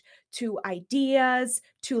attached to ideas,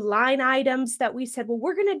 to line items that we said, well,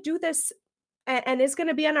 we're going to do this and it's going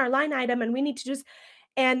to be on our line item and we need to just,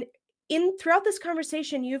 and throughout this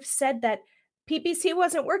conversation, you've said that PPC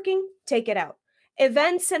wasn't working, take it out.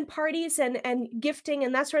 Events and parties and gifting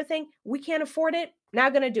and that sort of thing, we can't afford it,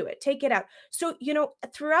 not going to do it, take it out. So,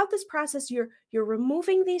 throughout this process, you're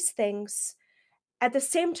removing these things. At the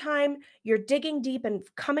same time, you're digging deep and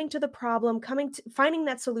coming to the problem, finding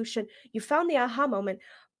that solution. You found the aha moment,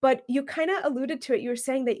 but you kind of alluded to it. You were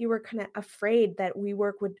saying that you were kind of afraid that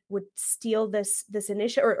WeWork would steal this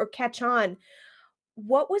initiative or catch on.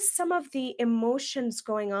 What was some of the emotions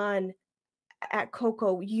going on at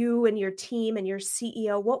Coco, you and your team and your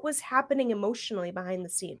CEO? What was happening emotionally behind the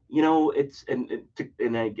scene? It's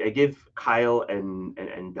and I give Kyle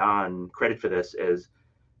and Don credit for this, as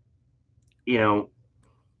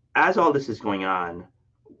as all this is going on,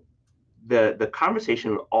 the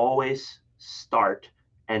conversation would always start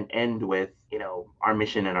and end with our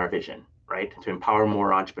mission and our vision, right? To empower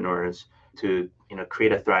more entrepreneurs, to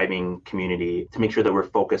create a thriving community, to make sure that we're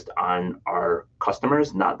focused on our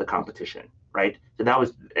customers, not the competition, right? So that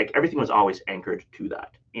was everything was always anchored to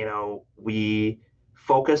that. We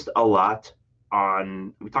focused a lot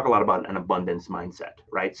on, we talk a lot about an abundance mindset,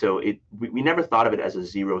 right? So we never thought of it as a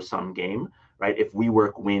zero-sum game, right? If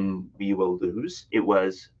WeWork win, we will lose. It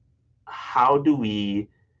was, how do we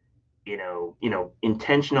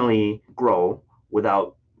intentionally grow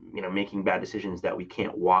without making bad decisions that we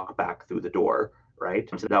can't walk back through the door, right?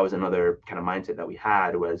 And so that was another kind of mindset that we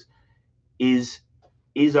had, was, is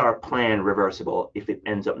our plan reversible if it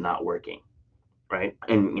ends up not working, right?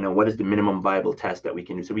 And what is the minimum viable test that we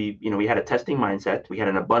can do? So we had a testing mindset, we had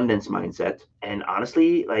an abundance mindset, and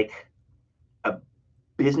honestly, like a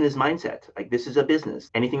business mindset. Like, this is a business.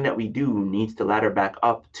 Anything that we do needs to ladder back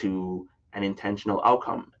up to an intentional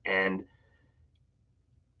outcome. And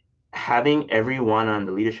having everyone on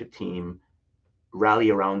the leadership team rally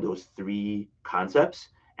around those three concepts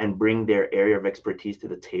and bring their area of expertise to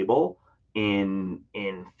the table in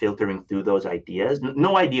filtering through those ideas.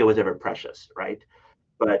 No idea was ever precious, right?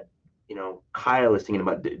 But Kyle is thinking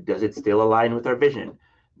about, does it still align with our vision?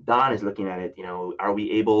 Don is looking at it, are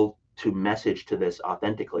we able to message to this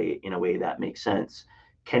authentically in a way that makes sense?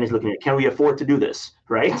 Ken is looking at, can we afford to do this,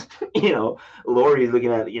 right? Lori is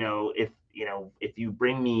looking at, if you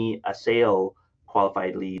bring me a sale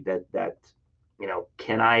qualified lead, that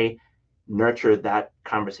can I nurture that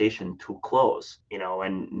conversation to close?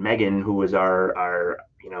 And Megan, who was our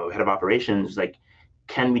head of operations, like,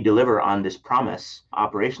 can we deliver on this promise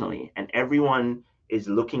operationally? And everyone is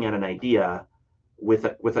looking at an idea with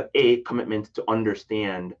a commitment to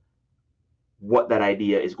understand what that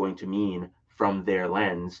idea is going to mean from their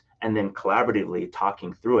lens, and then collaboratively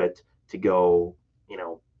talking through it to go,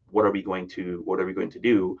 what are we going to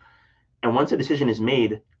do? And once a decision is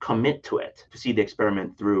made, commit to it. To see the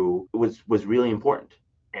experiment through was really important.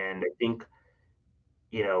 And I think,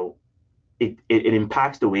 it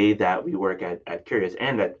impacts the way that we work at Curious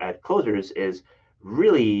and at Closers, is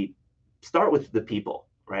really start with the people,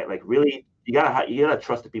 right? Like, really, you gotta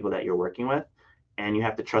trust the people that you're working with, and you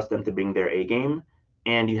have to trust them to bring their A game,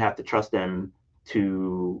 and you have to trust them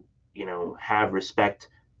to, have respect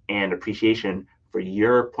and appreciation for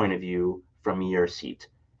your point of view from your seat.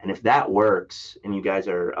 And if that works and you guys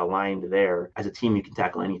are aligned there, as a team, you can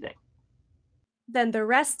tackle anything. Then the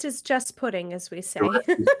rest is just pudding, as we say. The rest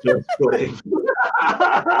is just pudding.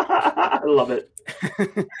 I love it.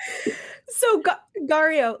 So,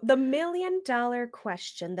 Gario, the $1 million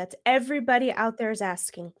question that everybody out there is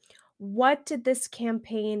asking, what did this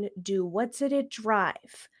campaign do? What did it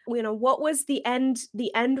drive? What was the end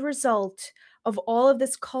result of all of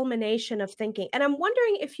this culmination of thinking? And I'm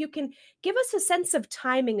wondering if you can give us a sense of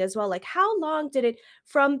timing as well. Like, how long did it,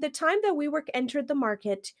 from the time that WeWork entered the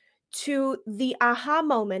market to the aha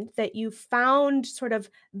moment that you found sort of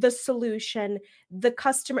the solution, the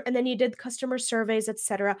customer, and then you did customer surveys,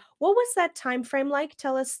 etc. What was that time frame like?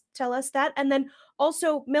 Tell us that. And then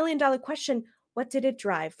also, $1 million question, what did it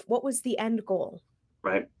drive? What was the end goal?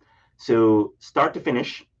 Right. So start to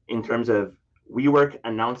finish, in terms of WeWork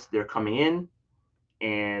announced they're coming in,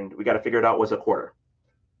 and we got to figure it out, was a quarter.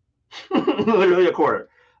 Literally a quarter.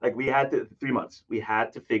 Like, we had 3 months. We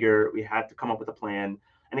had to come up with a plan.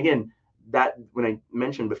 And again, that, when I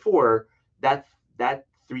mentioned before, that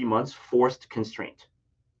 3 months forced constraint,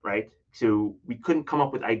 right? So we couldn't come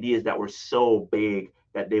up with ideas that were so big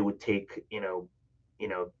that they would take,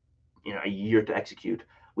 a year to execute.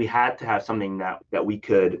 We had to have something that we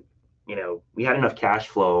could, we had enough cash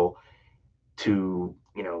flow to,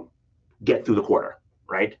 get through the quarter,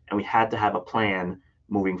 right? And we had to have a plan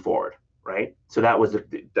moving forward, right? So that was a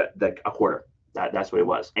quarter. That's what it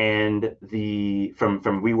was. And from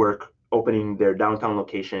WeWork opening their downtown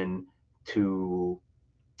location to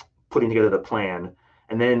putting together the plan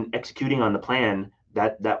and then executing on the plan,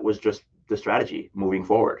 that was just the strategy moving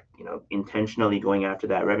forward, intentionally going after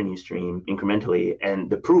that revenue stream incrementally. And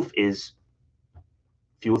the proof is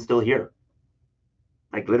Fuel's still here.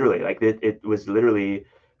 Like, literally, like it was literally,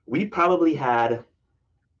 we probably had,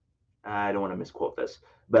 I don't want to misquote this,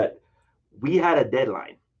 but we had a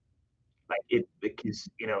deadline. Like, because,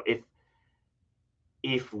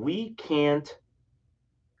 if we can't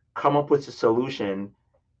come up with a solution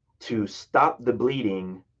to stop the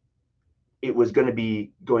bleeding, it was going to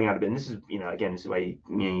be going out of business. This is, again, this is why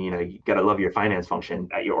you got to love your finance function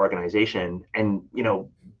at your organization, and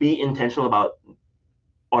be intentional about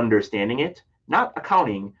understanding it, not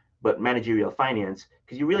accounting, but managerial finance,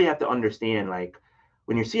 because you really have to understand, like,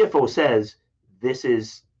 when your CFO says this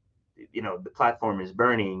is, the platform is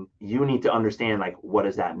burning, you need to understand, like, what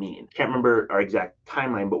does that mean? Can't remember our exact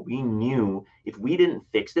timeline, but we knew if we didn't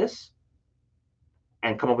fix this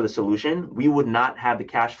and come up with a solution, we would not have the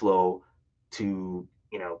cash flow to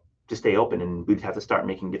stay open, and we'd have to start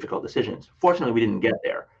making difficult decisions. Fortunately, we didn't get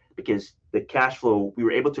there, because the cash flow, we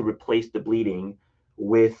were able to replace the bleeding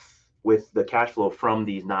with the cash flow from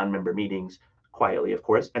these non-member meetings, quietly, of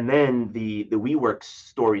course. And then the WeWork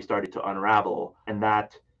story started to unravel, and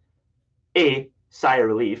that, sigh of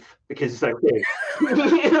relief, because it's like, okay,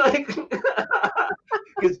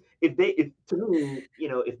 because if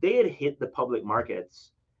they had hit the public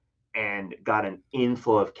markets and got an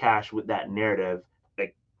inflow of cash with that narrative,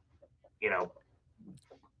 like,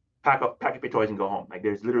 pack up your toys and go home. Like,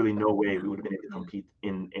 there's literally no way we would have been able to compete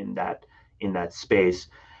in that space.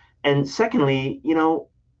 And secondly,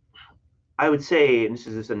 I would say, and this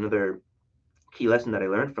is just another key lesson that I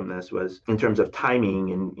learned from this, was in terms of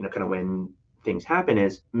timing and kind of when things happen,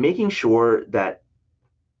 is making sure that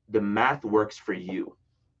the math works for you,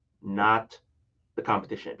 not the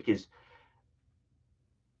competition. Because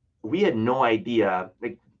we had no idea,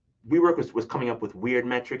 like, WeWork was coming up with weird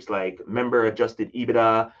metrics like member adjusted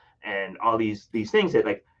EBITDA and all these things that,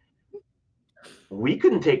 like, we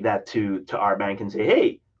couldn't take that to our bank and say,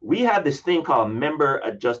 hey, we have this thing called member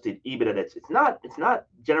adjusted EBITDA. It's not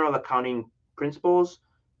general accounting principles.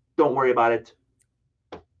 Don't worry about it.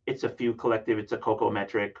 It's a few collective. It's a COCO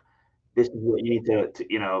metric. This is what you need to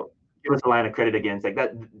give us a line of credit against. Like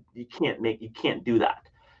that, you can't do that.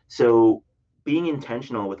 So being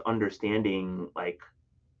intentional with understanding, like,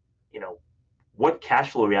 what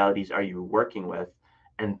cash flow realities are you working with,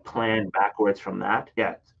 and plan backwards from that.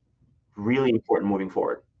 Yeah, it's really important moving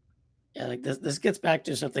forward. Yeah, like this gets back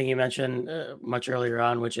to something you mentioned much earlier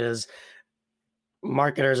on, which is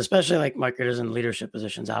marketers, especially like marketers in leadership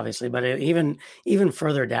positions, obviously, but even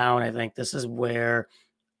further down, I think this is where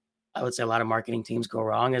I would say a lot of marketing teams go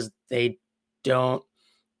wrong, is they don't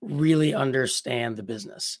really understand the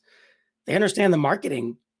business. They understand the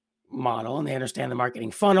marketing model and they understand the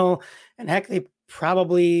marketing funnel, and heck, they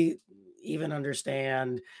probably even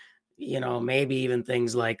understand, maybe even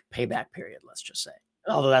things like payback period, let's just say.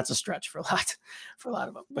 Although that's a stretch for a lot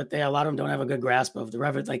of them, but a lot of them don't have a good grasp of the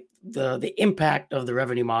revenue, like the impact of the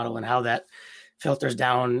revenue model and how that filters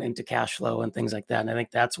down into cash flow and things like that. And I think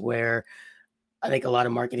that's where I think a lot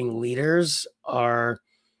of marketing leaders are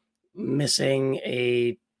missing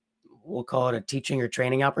we'll call it a teaching or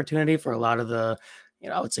training opportunity for a lot of the,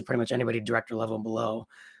 I would say pretty much anybody director level and below.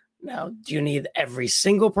 Now, do you need every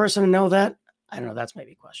single person to know that? I don't know. That's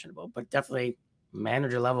maybe questionable, but definitely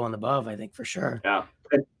manager level and above, I think for sure. Yeah.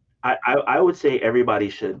 And I would say everybody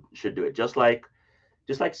should do it. Just like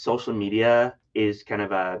social media is kind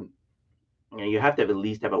of a, you have to at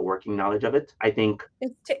least have a working knowledge of it. I think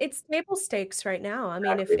it's table stakes right now. I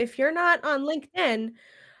mean, if you're not on LinkedIn,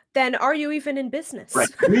 then are you even in business? Right.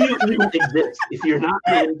 Do you even exist? If you're not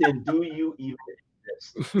on LinkedIn, do you even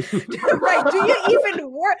exist? Right. Do you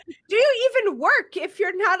even work? Do you even work if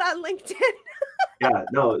you're not on LinkedIn? Yeah,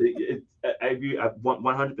 no, I agree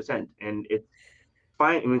 100%. And it's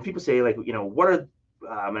fine. And when people say like, what are,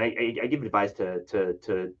 and I give advice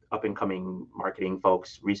to up and coming marketing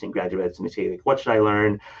folks, recent graduates, and they say like, what should I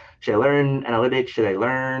learn? Should I learn analytics? Should I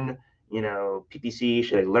learn, PPC?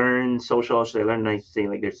 Should I learn social? Should I learn? And I say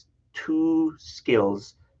like, there's 2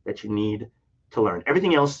 skills that you need to learn.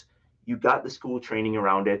 Everything else, you got the school training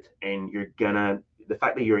around it, and the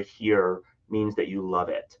fact that you're here means that you love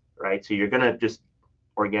it, right? So you're gonna just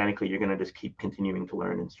organically, you're gonna just keep continuing to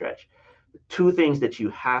learn and stretch. The 2 things that you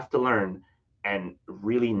have to learn and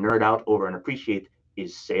really nerd out over and appreciate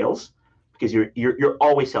is sales, because you're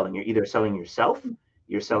always selling. You're either selling yourself,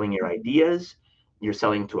 you're selling your ideas, you're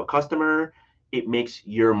selling to a customer. It makes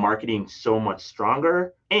your marketing so much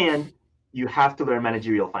stronger, and you have to learn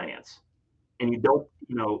managerial finance. And you don't,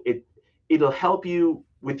 it'll help you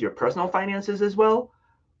with your personal finances as well,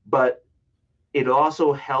 but it'll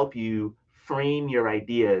also help you frame your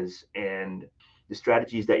ideas and the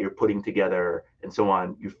strategies that you're putting together and so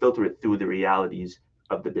on. You filter it through the realities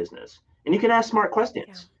of the business. And you can ask smart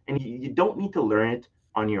questions. Yeah. And you don't need to learn it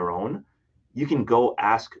on your own. You can go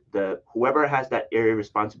ask whoever has that area of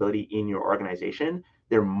responsibility in your organization.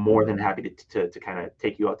 They're more than happy to kind of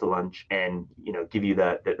take you out to lunch and give you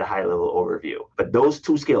the high level overview. But those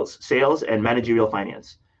 2 skills, sales and managerial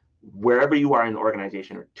finance, wherever you are in the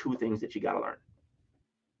organization, are 2 things that you got to learn.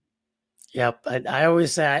 Yep. I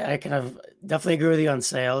always say I kind of definitely agree with you on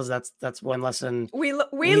sales. That's one lesson we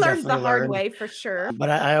learned the hard way for sure. But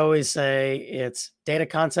I always say it's data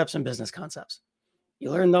concepts and business concepts.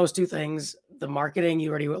 You learn those 2 things. The marketing, you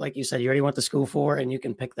already, like you said, you already went to school for, and you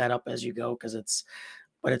can pick that up as you go, because it's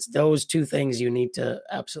those 2 things you need to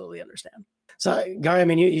absolutely understand. So Gary, I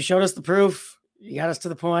mean, you showed us the proof. You got us to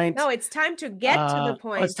the point. No, it's time to get to the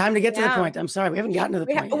point. It's time to get to the point. I'm sorry, we haven't gotten to the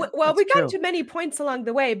point yet. Well, we got to many points along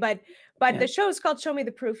the way, but the show is called Show Me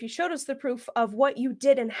the Proof. You showed us the proof of what you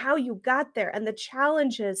did and how you got there, and the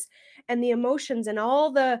challenges and the emotions and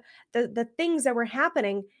all the things that were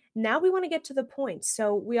happening. Now we want to get to the point.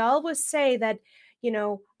 So we always say that,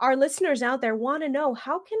 our listeners out there want to know,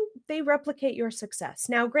 how can they replicate your success?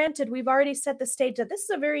 Now, granted, we've already set the stage that this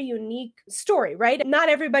is a very unique story, right? Not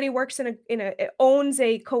everybody works owns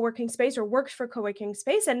a co-working space or works for co-working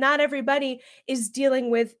space, and not everybody is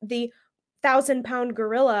dealing with the 1,000-pound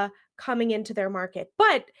gorilla coming into their market.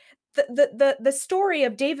 But the story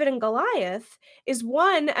of David and Goliath is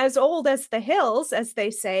one as old as the hills, as they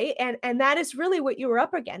say, and that is really what you were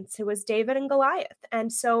up against. It was David and Goliath.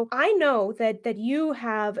 And so I know that you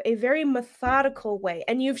have a very methodical way,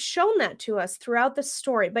 and you've shown that to us throughout the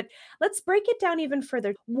story. But let's break it down even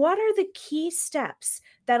further. What are the key steps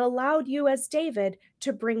that allowed you as David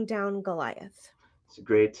to bring down Goliath? It's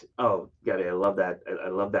great. Oh, Gabby, I love that. I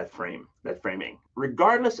love that framing.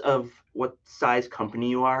 Regardless of what size company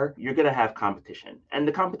you are, you're going to have competition. And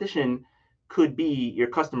the competition could be your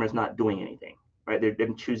customers not doing anything, right?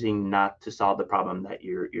 They're choosing not to solve the problem that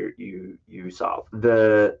you solve.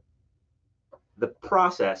 The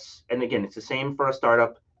process, and again, it's the same for a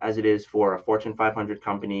startup as it is for a Fortune 500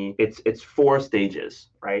 company. It's 4 stages,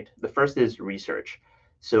 right? The first is research.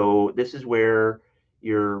 So this is where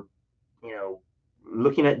you're,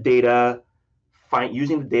 looking at data,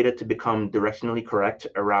 using the data to become directionally correct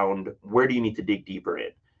around where do you need to dig deeper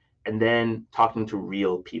in, and then talking to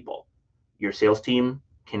real people. Your sales team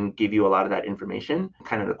can give you a lot of that information,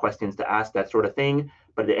 kind of the questions to ask, that sort of thing.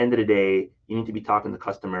 But at the end of the day, you need to be talking to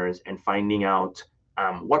customers and finding out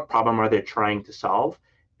what problem are they trying to solve,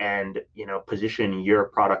 and position your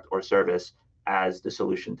product or service as the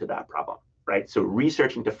solution to that problem. Right. So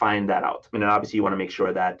researching to find that out. And then obviously you want to make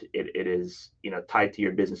sure that it is, tied to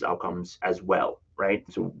your business outcomes as well. Right.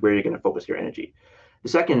 So where you're going to focus your energy. The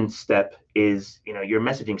second step is, your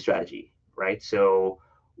messaging strategy. Right. So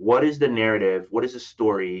what is the narrative? What is the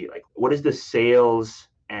story? Like, what is the sales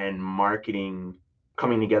and marketing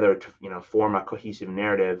coming together to, form a cohesive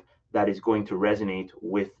narrative that is going to resonate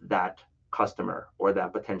with that customer or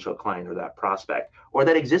that potential client or that prospect or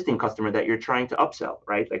that existing customer that you're trying to upsell,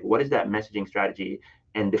 right? Like, what is that messaging strategy,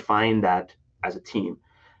 and define that as a team.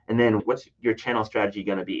 And then what's your channel strategy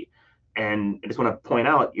going to be? And I just want to point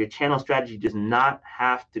out, your channel strategy does not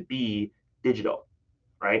have to be digital,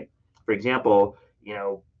 right? For example,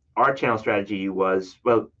 our channel strategy was,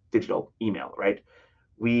 well, digital email, right?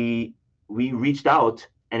 We reached out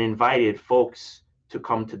and invited folks to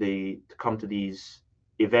come to these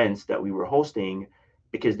events that we were hosting,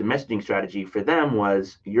 because the messaging strategy for them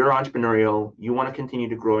was, you're entrepreneurial, you want to continue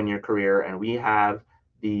to grow in your career, and we have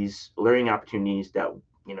these learning opportunities that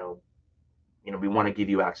we want to give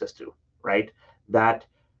you access to, right? That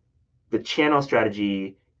the channel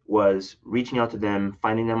strategy was reaching out to them,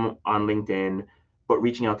 finding them on LinkedIn, but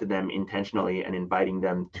reaching out to them intentionally and inviting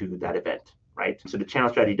them to that event, right? So the channel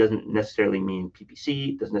strategy doesn't necessarily mean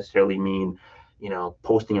PPC, doesn't necessarily mean,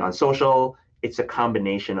 posting on social. It's a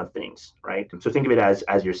combination of things, right? So think of it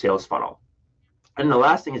as your sales funnel. And the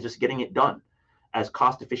last thing is just getting it done as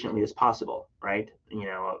cost efficiently as possible, right?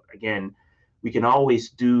 Again, we can always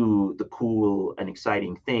do the cool and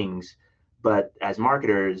exciting things, but as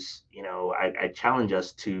marketers, I challenge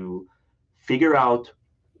us to figure out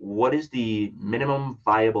what is the minimum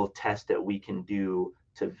viable test that we can do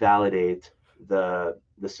to validate the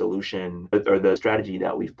solution or the strategy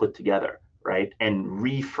that we've put together, right? And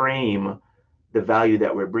reframe the value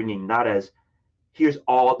that we're bringing, not as, here's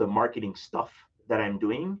all the marketing stuff that I'm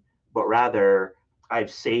doing, but rather, I've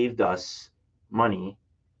saved us money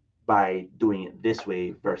by doing it this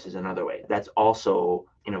way versus another way. That's also,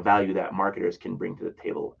 value that marketers can bring to the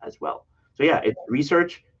table as well. So yeah, it's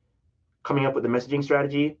research, coming up with the messaging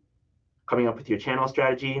strategy, coming up with your channel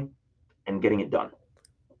strategy, and getting it done.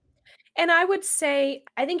 And I would say,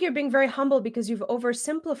 I think you're being very humble because you've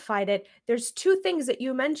oversimplified it. There's two things that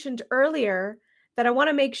you mentioned earlier that I want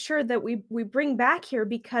to make sure that we bring back here,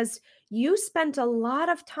 because you spent a lot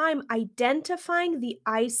of time identifying the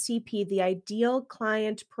ICP, the ideal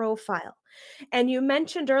client profile. And you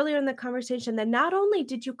mentioned earlier in the conversation that not only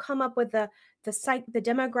did you come up with the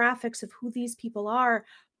demographics of who these people are,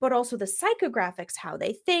 but also the psychographics, how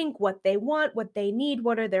they think, what they want, what they need,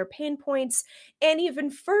 what are their pain points. And even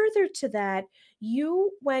further to that,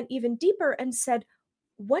 you went even deeper and said,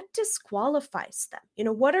 what disqualifies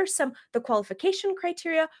them? What are the qualification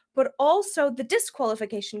criteria, but also the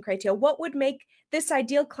disqualification criteria? What would make this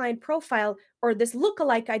ideal client profile or this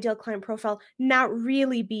lookalike ideal client profile not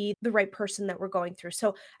really be the right person that we're going through?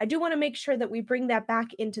 So I do want to make sure that we bring that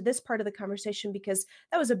back into this part of the conversation, because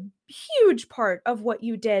that was a huge part of what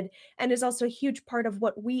you did and is also a huge part of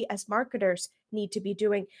what we as marketers need to be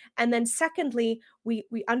doing. And then secondly, we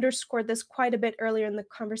underscored this quite a bit earlier in the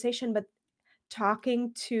conversation, but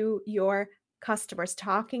talking to your customers,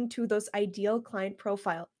 talking to those ideal client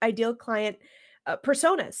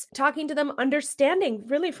personas, talking to them, understanding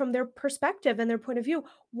really from their perspective and their point of view,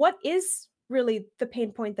 what is really the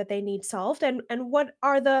pain point that they need solved, and what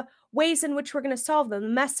are the ways in which we're going to solve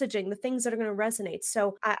them, the messaging, the things that are going to resonate.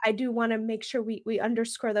 So I do want to make sure we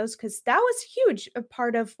underscore those, because that was huge, a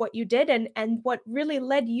part of what you did and what really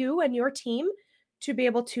led you and your team to be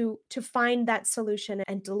able to find that solution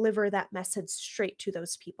and deliver that message straight to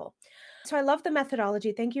those people. So I love the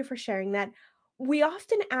methodology. Thank you for sharing that. We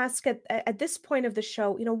often ask at this point of the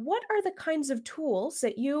show, what are the kinds of tools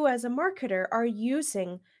that you as a marketer are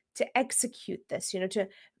using to execute this?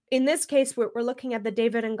 In this case, we're looking at the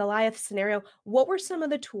David and Goliath scenario. What were some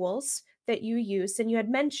of the tools that you used? And you had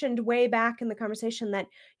mentioned way back in the conversation that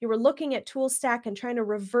you were looking at ToolStack and trying to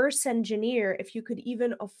reverse engineer if you could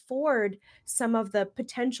even afford some of the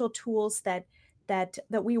potential tools that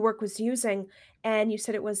WeWork was using. And you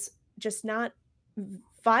said it was just not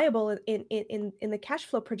viable in the cash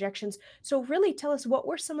flow projections. So really tell us, what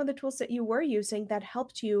were some of the tools that you were using that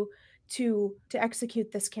helped you to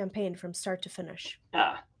execute this campaign from start to finish?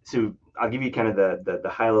 Yeah. So I'll give you kind of the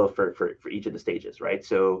high level for each of the stages, right?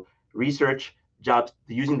 So research, jobs,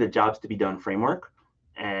 using the jobs to be done framework,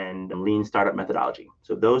 and lean startup methodology.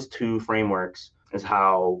 So those two frameworks is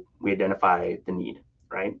how we identify the need,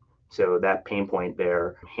 right? So that pain point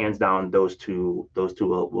there, hands down, those two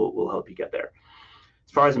will help you get there.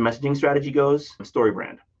 As far as the messaging strategy goes,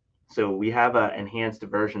 StoryBrand. So we have an enhanced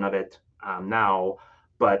version of it now,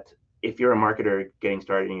 but if you're a marketer getting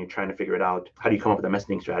started and you're trying to figure it out, how do you come up with a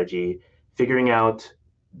messaging strategy? Figuring out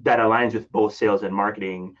that aligns with both sales and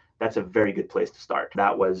marketing, that's a very good place to start.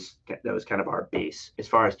 That was kind of our base. As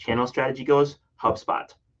far as channel strategy goes, HubSpot.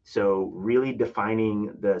 So really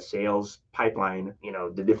defining the sales pipeline,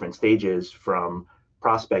 the different stages from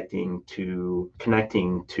prospecting to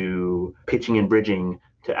connecting to pitching and bridging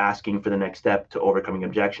to asking for the next step to overcoming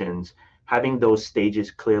objections. having those stages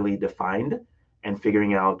clearly defined and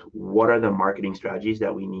figuring out what are the marketing strategies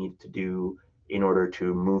that we need to do in order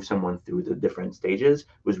to move someone through the different stages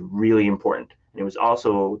was really important. And it was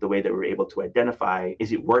also the way that we were able to identify,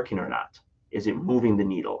 is it working or not? Is it moving the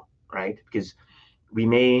needle, right? Because we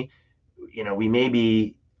may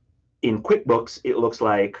be in QuickBooks, it looks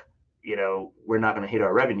like, we're not going to hit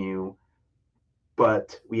our revenue,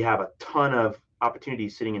 but we have a ton of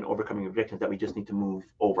opportunities sitting in overcoming objections that we just need to move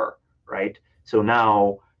over, right? So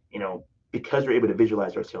now, because we're able to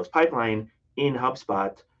visualize our sales pipeline in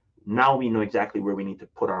HubSpot, now we know exactly where we need to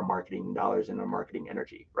put our marketing dollars and our marketing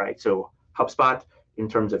energy, right? So HubSpot in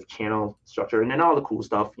terms of channel structure, and then all the cool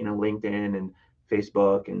stuff, LinkedIn and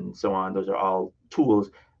Facebook and so on, those are all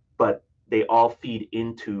tools, but they all feed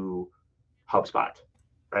into HubSpot,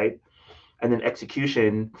 right? And then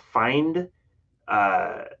execution, find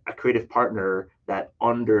a creative partner that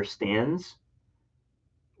understands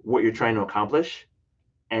what you're trying to accomplish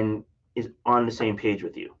and is on the same page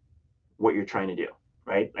with you, what you're trying to do,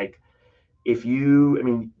 right? Like if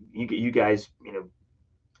you guys,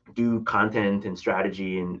 do content and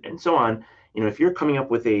strategy and so on, if you're coming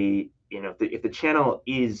up with if the channel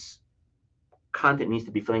is content needs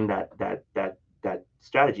to be filling that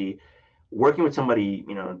strategy, working with somebody,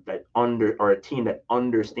 or a team that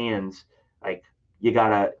understands, like, you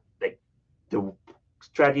gotta, like, the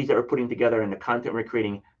strategies that we're putting together and the content we're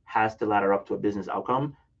creating has to ladder up to a business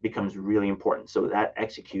outcome becomes really important. So that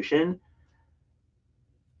execution,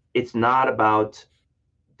 it's not about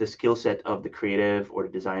the skill set of the creative or the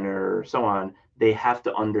designer or so on. They have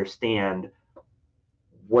to understand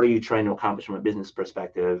what are you trying to accomplish from a business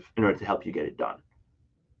perspective in order to help you get it done.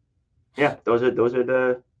 Yeah, those are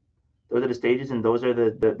the stages, and those are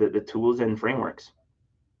the tools and frameworks.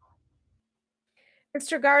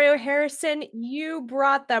 Mr. Gario Harrison, you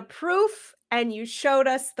brought the proof and you showed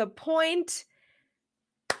us the point.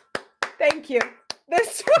 Thank you.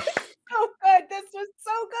 This was so good. This was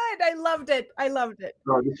so good. I loved it.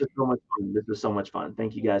 Oh, this is so much fun. This was so much fun.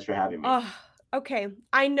 Thank you guys for having me. Oh, okay.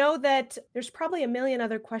 I know that there's probably a million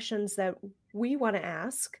other questions that we want to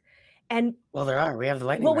ask. And there are. We have the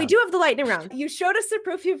lightning round. We do have the lightning round. You showed us the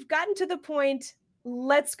proof. You've gotten to the point.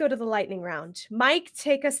 Let's go to the lightning round. Mike,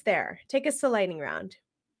 take us there. Take us to lightning round.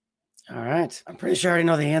 All right. I'm pretty sure I already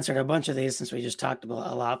know the answer to a bunch of these since we just talked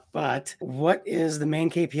about a lot, but what is the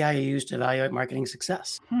main KPI you use to evaluate marketing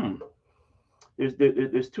success?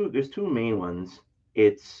 There's two main ones.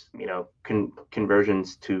 It's,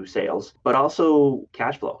 conversions to sales, but also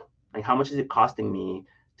cash flow. Like, how much is it costing me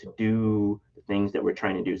to do the things that we're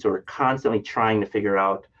trying to do? So we're constantly trying to figure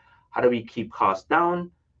out, how do we keep costs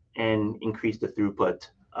down and increase the throughput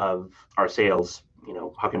of our sales?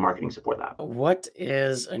 How can marketing support that? What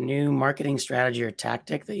is a new marketing strategy or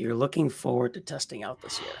tactic that you're looking forward to testing out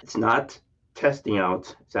this year? It's not testing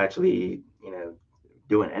out. It's actually,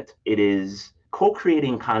 doing it. It is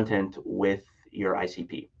co-creating content with your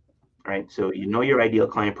ICP, right? So your ideal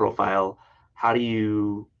client profile. How do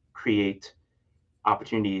you create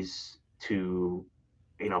opportunities to,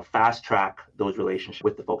 fast track those relationships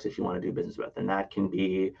with the folks that you want to do business with? And that can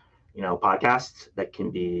be, podcasts, that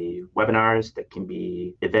can be webinars, that can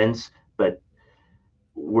be events, but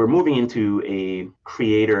we're moving into a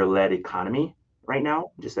creator-led economy right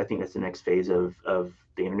now. I think that's the next phase of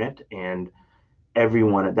the internet, and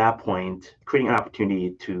everyone at that point creating an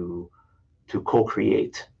opportunity to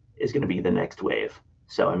co-create is going to be the next wave.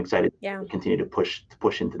 So I'm excited to continue to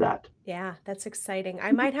push into that. Yeah, that's exciting.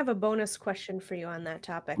 I might have a bonus question for you on that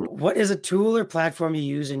topic. What is a tool or platform you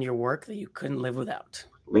use in your work that you couldn't live without?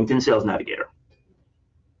 LinkedIn Sales Navigator.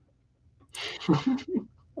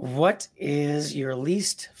 What is your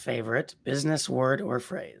least favorite business word or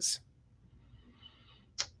phrase?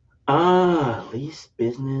 Least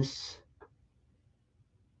business.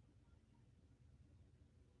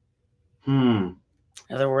 In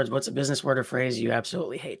other words, what's a business word or phrase you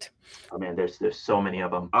absolutely hate? Oh man, there's so many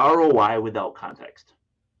of them. ROI without context.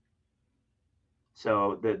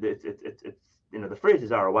 So it's the phrase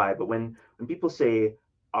is ROI, but when people say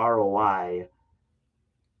ROI,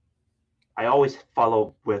 I always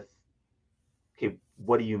follow with, okay,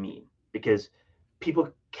 what do you mean? Because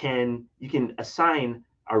you can assign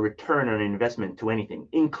a return on investment to anything,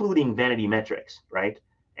 including vanity metrics, right?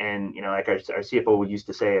 And like our CFO used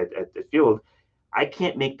to say at the Field, I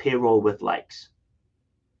can't make payroll with likes.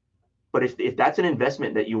 But if that's an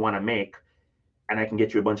investment that you want to make, and I can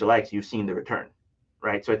get you a bunch of likes, you've seen the return,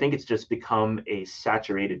 right? So I think it's just become a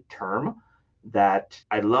saturated term that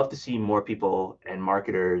I'd love to see more people and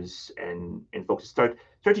marketers and folks start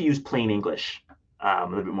to use plain English a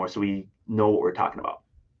little bit more, so we know what we're talking about.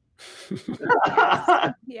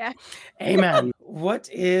 Yeah. Amen. What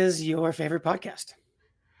is your favorite podcast?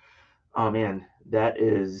 Oh man, that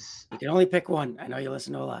is. You can only pick one. I know you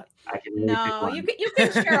listen to a lot. I can only pick No, one. you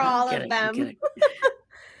can share all of Kidding, I'm them.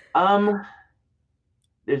 kidding.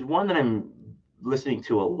 There's one that I'm listening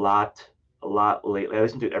to a lot lately. I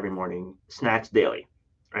listen to it every morning. Snacks Daily,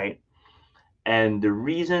 right? And the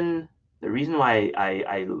reason why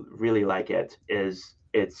I really like it is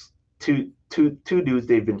it's two dudes.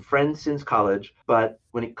 They've been friends since college, but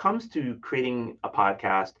when it comes to creating a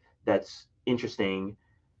podcast that's interesting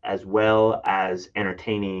as well as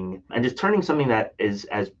entertaining and just turning something that is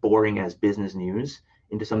as boring as business news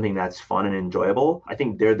into something that's fun and enjoyable, I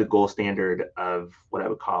think they're the gold standard of what I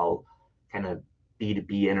would call kind of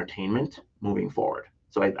B2B entertainment moving forward.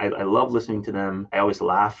 So I love listening to them. I always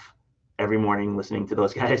laugh every morning listening to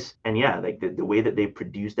those guys. And yeah, like the way that they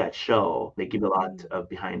produce that show, they give a lot of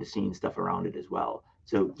behind the scenes stuff around it as well.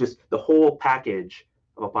 So just the whole package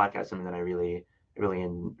of a podcast, something that I really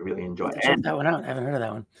enjoy. Check that one out. I haven't heard of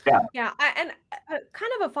that one. Yeah. And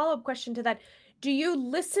kind of a follow-up question to that. Do you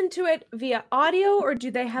listen to it via audio or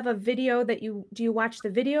do they have a video that do you watch the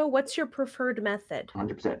video? What's your preferred method?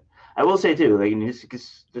 100%. I will say too, like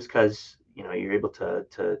just because, you know, you're able to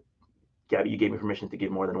you gave me permission to give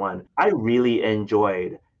more than one. I really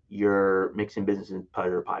enjoyed your Mixing Business and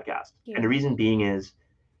Pleasure podcast. Yeah. And the reason being is,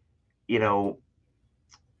 you know,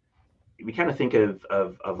 we kind of think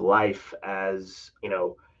of life as, you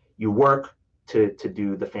know, you work to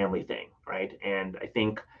do the family thing, right? And I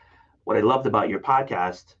think what I loved about your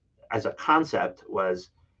podcast as a concept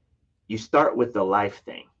was you start with the life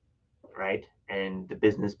thing, right? And the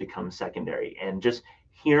business becomes secondary. And just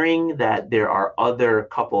hearing that there are other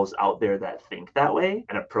couples out there that think that way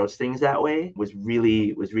and approach things that way was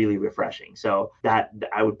really refreshing. So that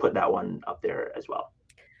I would put that one up there as well.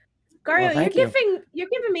 Gario, you're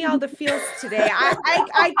giving me all the feels today.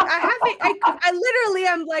 I literally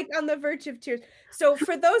am like on the verge of tears. So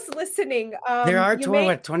for those listening, there are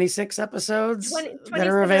 26 episodes that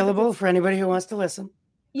are available for anybody who wants to listen.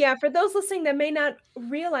 Yeah, for those listening that may not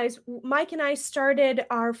realize, Mike and I started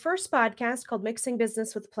our first podcast called Mixing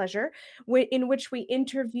Business with Pleasure, in which we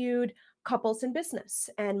interviewed couples in business.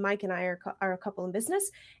 And Mike and I are a couple in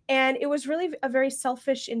business. And it was really a very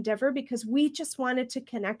selfish endeavor because we just wanted to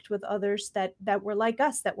connect with others that were like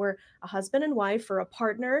us, that were a husband and wife or a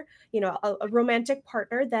partner, you know, a romantic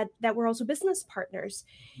partner that were also business partners.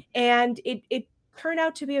 And it turned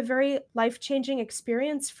out to be a very life-changing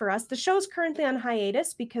experience for us. The show's currently on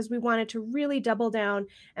hiatus because we wanted to really double down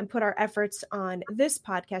and put our efforts on this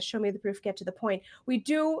podcast, Show Me the Proof, Get to the Point. We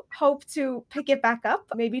do hope to pick it back up,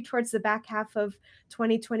 maybe towards the back half of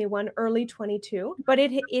 2021, early 22. But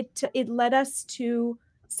it led us to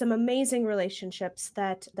some amazing relationships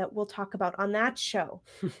that we'll talk about on that show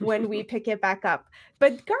when we pick it back up.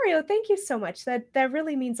 But Gario, thank you so much. That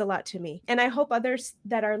really means a lot to me. And I hope others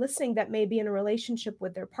that are listening that may be in a relationship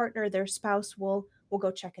with their partner, their spouse will go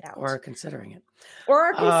check it out. Or considering it.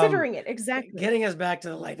 Exactly. Getting us back to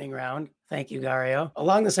the lightning round. Thank you, Gario.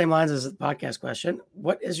 Along the same lines as the podcast question,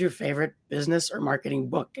 what is your favorite business or marketing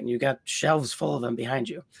book? And you got shelves full of them behind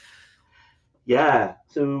you. Yeah.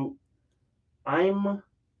 So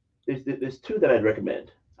there's two that I'd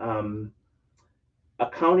recommend.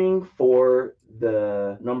 Accounting for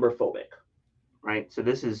the Number Phobic, right? So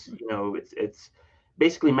this is, you know, it's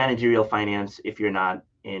basically managerial finance if you're not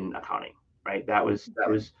in accounting, right? That was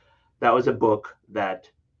a book that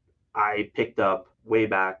I picked up way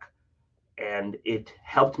back, and it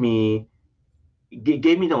helped me,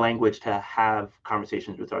 gave me the language to have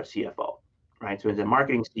conversations with our CFO, right? So as a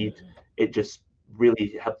marketing seat, it just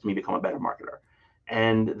really helped me become a better marketer.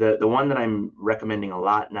 And the one that I'm recommending a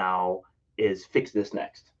lot now is Fix This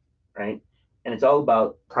Next, right? And it's all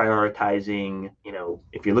about prioritizing, you know,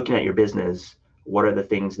 if you're looking at your business, what are the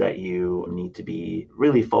things that you need to be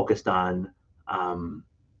really focused on,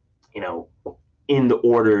 you know, in the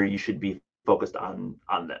order you should be focused on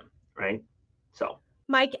them, right? So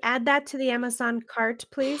Mike, add that to the Amazon cart,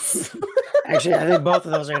 please. Actually, I think both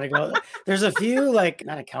of those are going to go. There's a few, like,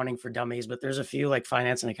 not accounting for dummies, but there's a few like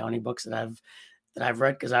finance and accounting books that I've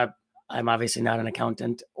read because I'm obviously not an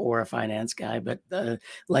accountant or a finance guy, but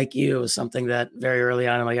like you, it was something that very early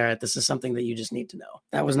on, I'm like, all right, this is something that you just need to know.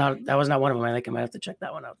 That was not one of them. I think I might have to check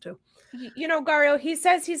that one out too. You know, Gario, he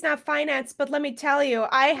says he's not finance, but let me tell you,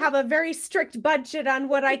 I have a very strict budget on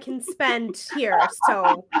what I can spend here.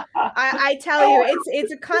 So I tell you,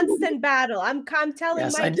 it's a constant battle. I'm telling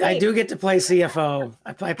yes, Mike. I do get to play CFO.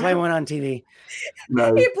 I play one on TV.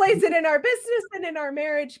 Nice. He plays it in our business and in our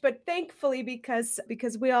marriage, but thankfully, because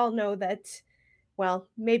we all know that Well,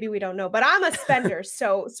 maybe we don't know, but I'm a spender.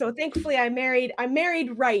 So thankfully I'm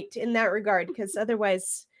married right in that regard, because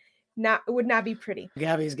otherwise it would not be pretty.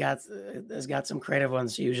 Gabby's has got some creative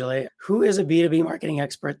ones usually. Who is a B2B marketing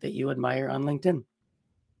expert that you admire on LinkedIn?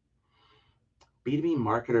 B2B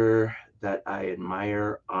marketer that I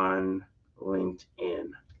admire on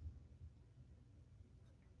LinkedIn.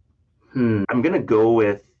 I'm gonna go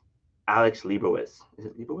with Alex Liebowitz. Is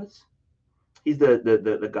it Liebowitz? He's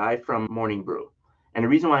the guy from Morning Brew. And the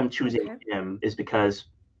reason why I'm choosing him is because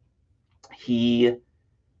he's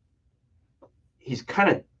kind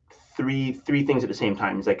of three things at the same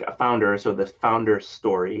time. He's like a founder, so the founder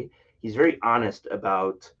story. He's very honest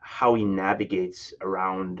about how he navigates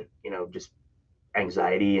around, just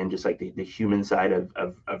anxiety and just like the human side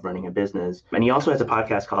of running a business. And he also has a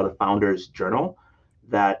podcast called The Founder's Journal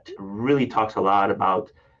that really talks a lot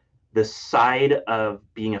about the side of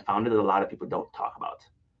being a founder that a lot of people don't talk about.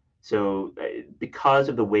 So because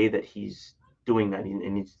of the way that he's doing that,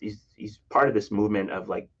 and he's part of this movement of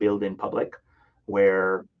like build in public,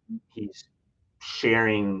 where he's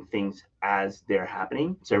sharing things as they're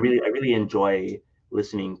happening. So I really enjoy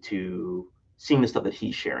listening to seeing the stuff that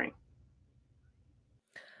he's sharing.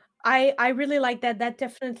 I really like that. That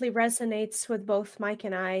definitely resonates with both Mike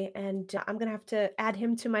and I, and I'm gonna have to add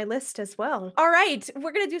him to my list as well. All right,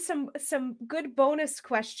 we're gonna do some good bonus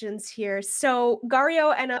questions here. So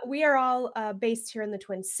Gario and we are all based here in the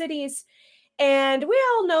Twin Cities, and we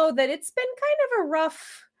all know that it's been kind of a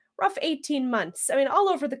rough 18 months. I mean, all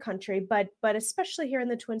over the country, but especially here in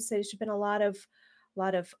the Twin Cities, there's been a lot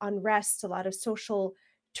of unrest, a lot of social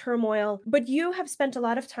turmoil. But you have spent a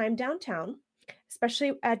lot of time downtown,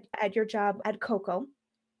 especially at your job at Coco.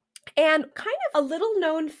 And kind of a little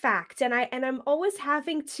known fact, and I'm always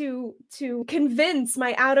having to convince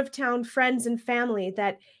my out of town friends and family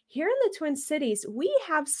that here in the Twin Cities, we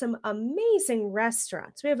have some amazing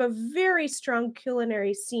restaurants. We have a very strong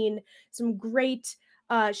culinary scene, some great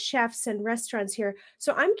chefs and restaurants here.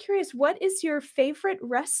 So I'm curious, what is your favorite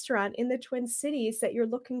restaurant in the Twin Cities that you're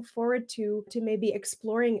looking forward to maybe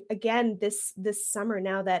exploring again this summer,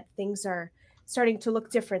 now that things are starting to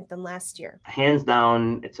look different than last year? Hands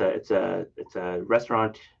down, it's a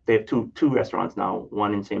restaurant. They have two restaurants now,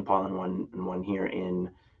 one in St. Paul and one here in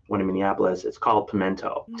Minneapolis. It's called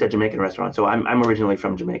Pimento. It's a Jamaican restaurant. So I'm originally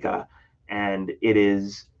from Jamaica, and it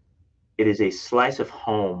is a slice of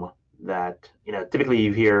home that, typically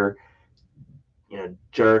you hear,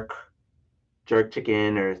 jerk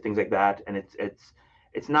chicken or things like that, and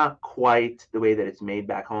it's not quite the way that it's made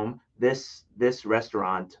back home. This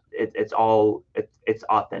restaurant, it's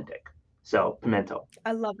authentic. So Pimento.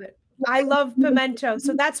 I love it. I love Pimento.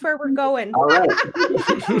 So that's where we're going. All right.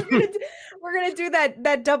 we're gonna do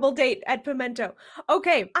that double date at Pimento.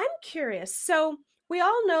 Okay, I'm curious. So we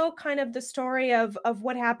all know kind of the story of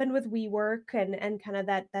what happened with WeWork and kind of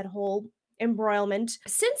that whole embroilment.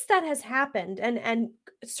 Since that has happened, and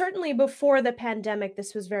certainly before the pandemic,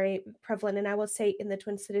 this was very prevalent, and I will say in the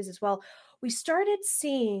Twin Cities as well, we started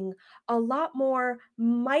seeing a lot more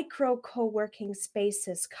micro co-working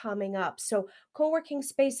spaces coming up. So co-working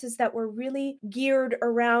spaces that were really geared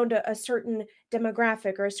around a certain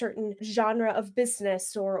demographic or a certain genre of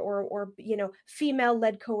business, or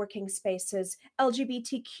female-led co-working spaces,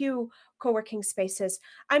 LGBTQ co-working spaces.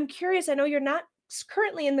 I'm curious, I know you're not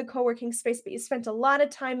currently in the co-working space, but you spent a lot of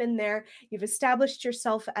time in there. You've established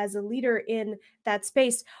yourself as a leader in that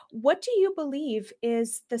space. What do you believe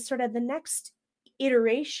is the next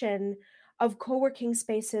iteration of co-working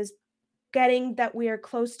spaces, getting that we are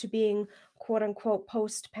close to being quote unquote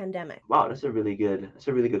post-pandemic? Wow, that's a really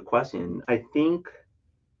good question. I think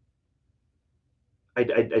I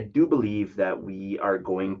do believe that we are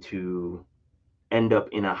going to end up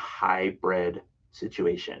in a hybrid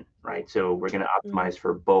situation, right? So we're going to optimize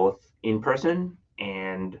for both in person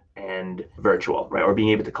and virtual, right? Or being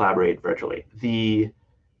able to collaborate virtually. The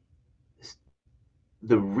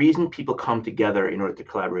reason people come together in order to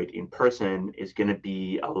collaborate in person is going to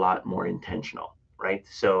be a lot more intentional, right?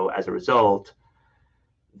 So as a result,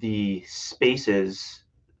 the spaces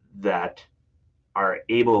that are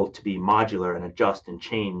able to be modular and adjust and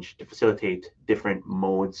change to facilitate different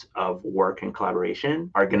modes of work and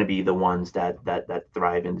collaboration are going to be the ones that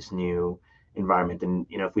thrive in this new environment. And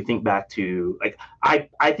if we think back to, like, I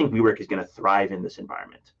think WeWork is going to thrive in this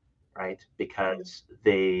environment, right? Because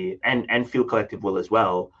they and Fuel Collective will as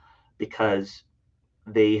well, because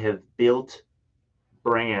they have built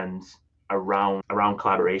brands around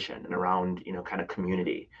collaboration and around kind of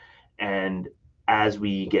community. And as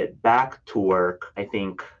we get back to work, I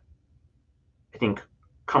think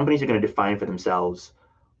companies are going to define for themselves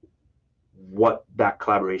what that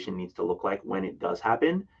collaboration needs to look like when it does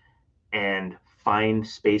happen, and find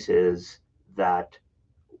spaces that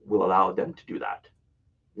will allow them to do that.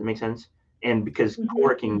 Does that make sense? And because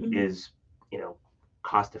co-working is,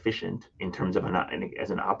 cost efficient in terms of as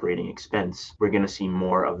an operating expense, we're going to see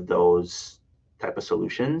more of those type of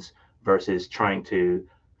solutions versus trying to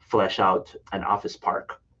flesh out an office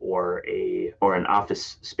park or an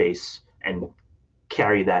office space and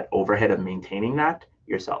carry that overhead of maintaining that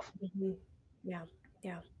yourself. Yeah.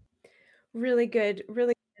 Really good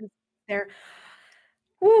there.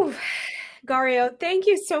 Ooh. Gario, thank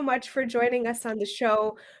you so much for joining us on the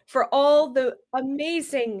show, for all the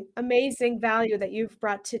amazing, amazing value that you've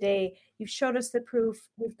brought today. You've showed us the proof.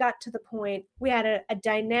 We've got to the point. We had a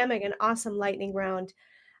dynamic and awesome lightning round.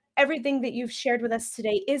 Everything that you've shared with us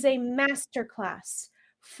today is a masterclass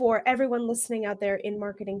for everyone listening out there in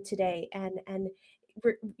marketing today. And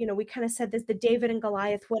we kind of said this, the David and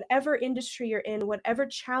Goliath, whatever industry you're in, whatever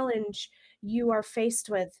challenge you are faced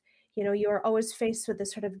with, you are always faced with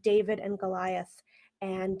this sort of David and Goliath.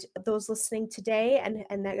 And those listening today and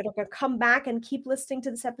that are going to come back and keep listening to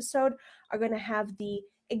this episode are going to have the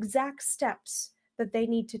exact steps that they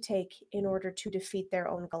need to take in order to defeat their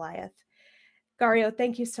own Goliath. Gario,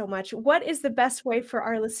 thank you so much. What is the best way for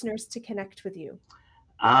our listeners to connect with you?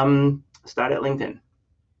 Start at LinkedIn.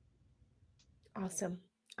 Awesome.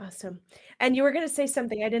 And you were going to say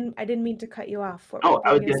something. I didn't mean to cut you off.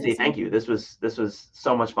 I was going to say thank you. This was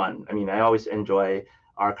so much fun. I mean, I always enjoy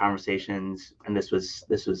our conversations, and this was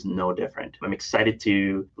no different. I'm excited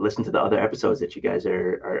to listen to the other episodes that you guys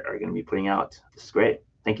are going to be putting out. This is great.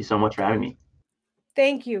 Thank you so much for having me.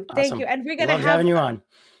 Thank you. Awesome. And we're going to have having you on.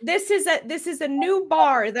 This is a new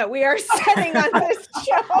bar that we are setting on this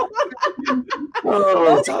show.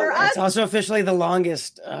 It's also officially the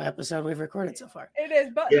longest episode we've recorded so far. It is,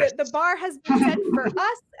 but yes. the bar has been set for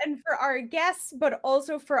us and for our guests, but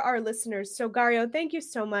also for our listeners. So Gario, thank you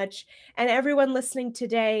so much. And everyone listening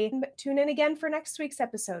today, tune in again for next week's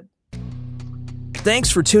episode. Thanks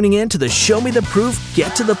for tuning in to the Show Me the Proof,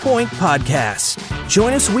 Get to the Point podcast.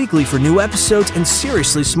 Join us weekly for new episodes and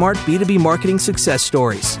seriously smart B2B marketing success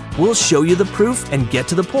stories. We'll show you the proof and get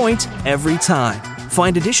to the point every time.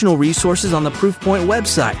 Find additional resources on the Proofpoint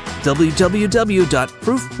website,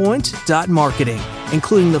 www.proofpoint.marketing,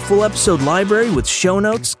 including the full episode library with show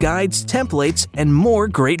notes, guides, templates, and more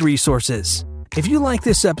great resources. If you like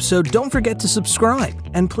this episode, don't forget to subscribe,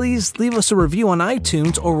 and please leave us a review on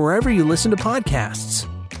iTunes or wherever you listen to podcasts.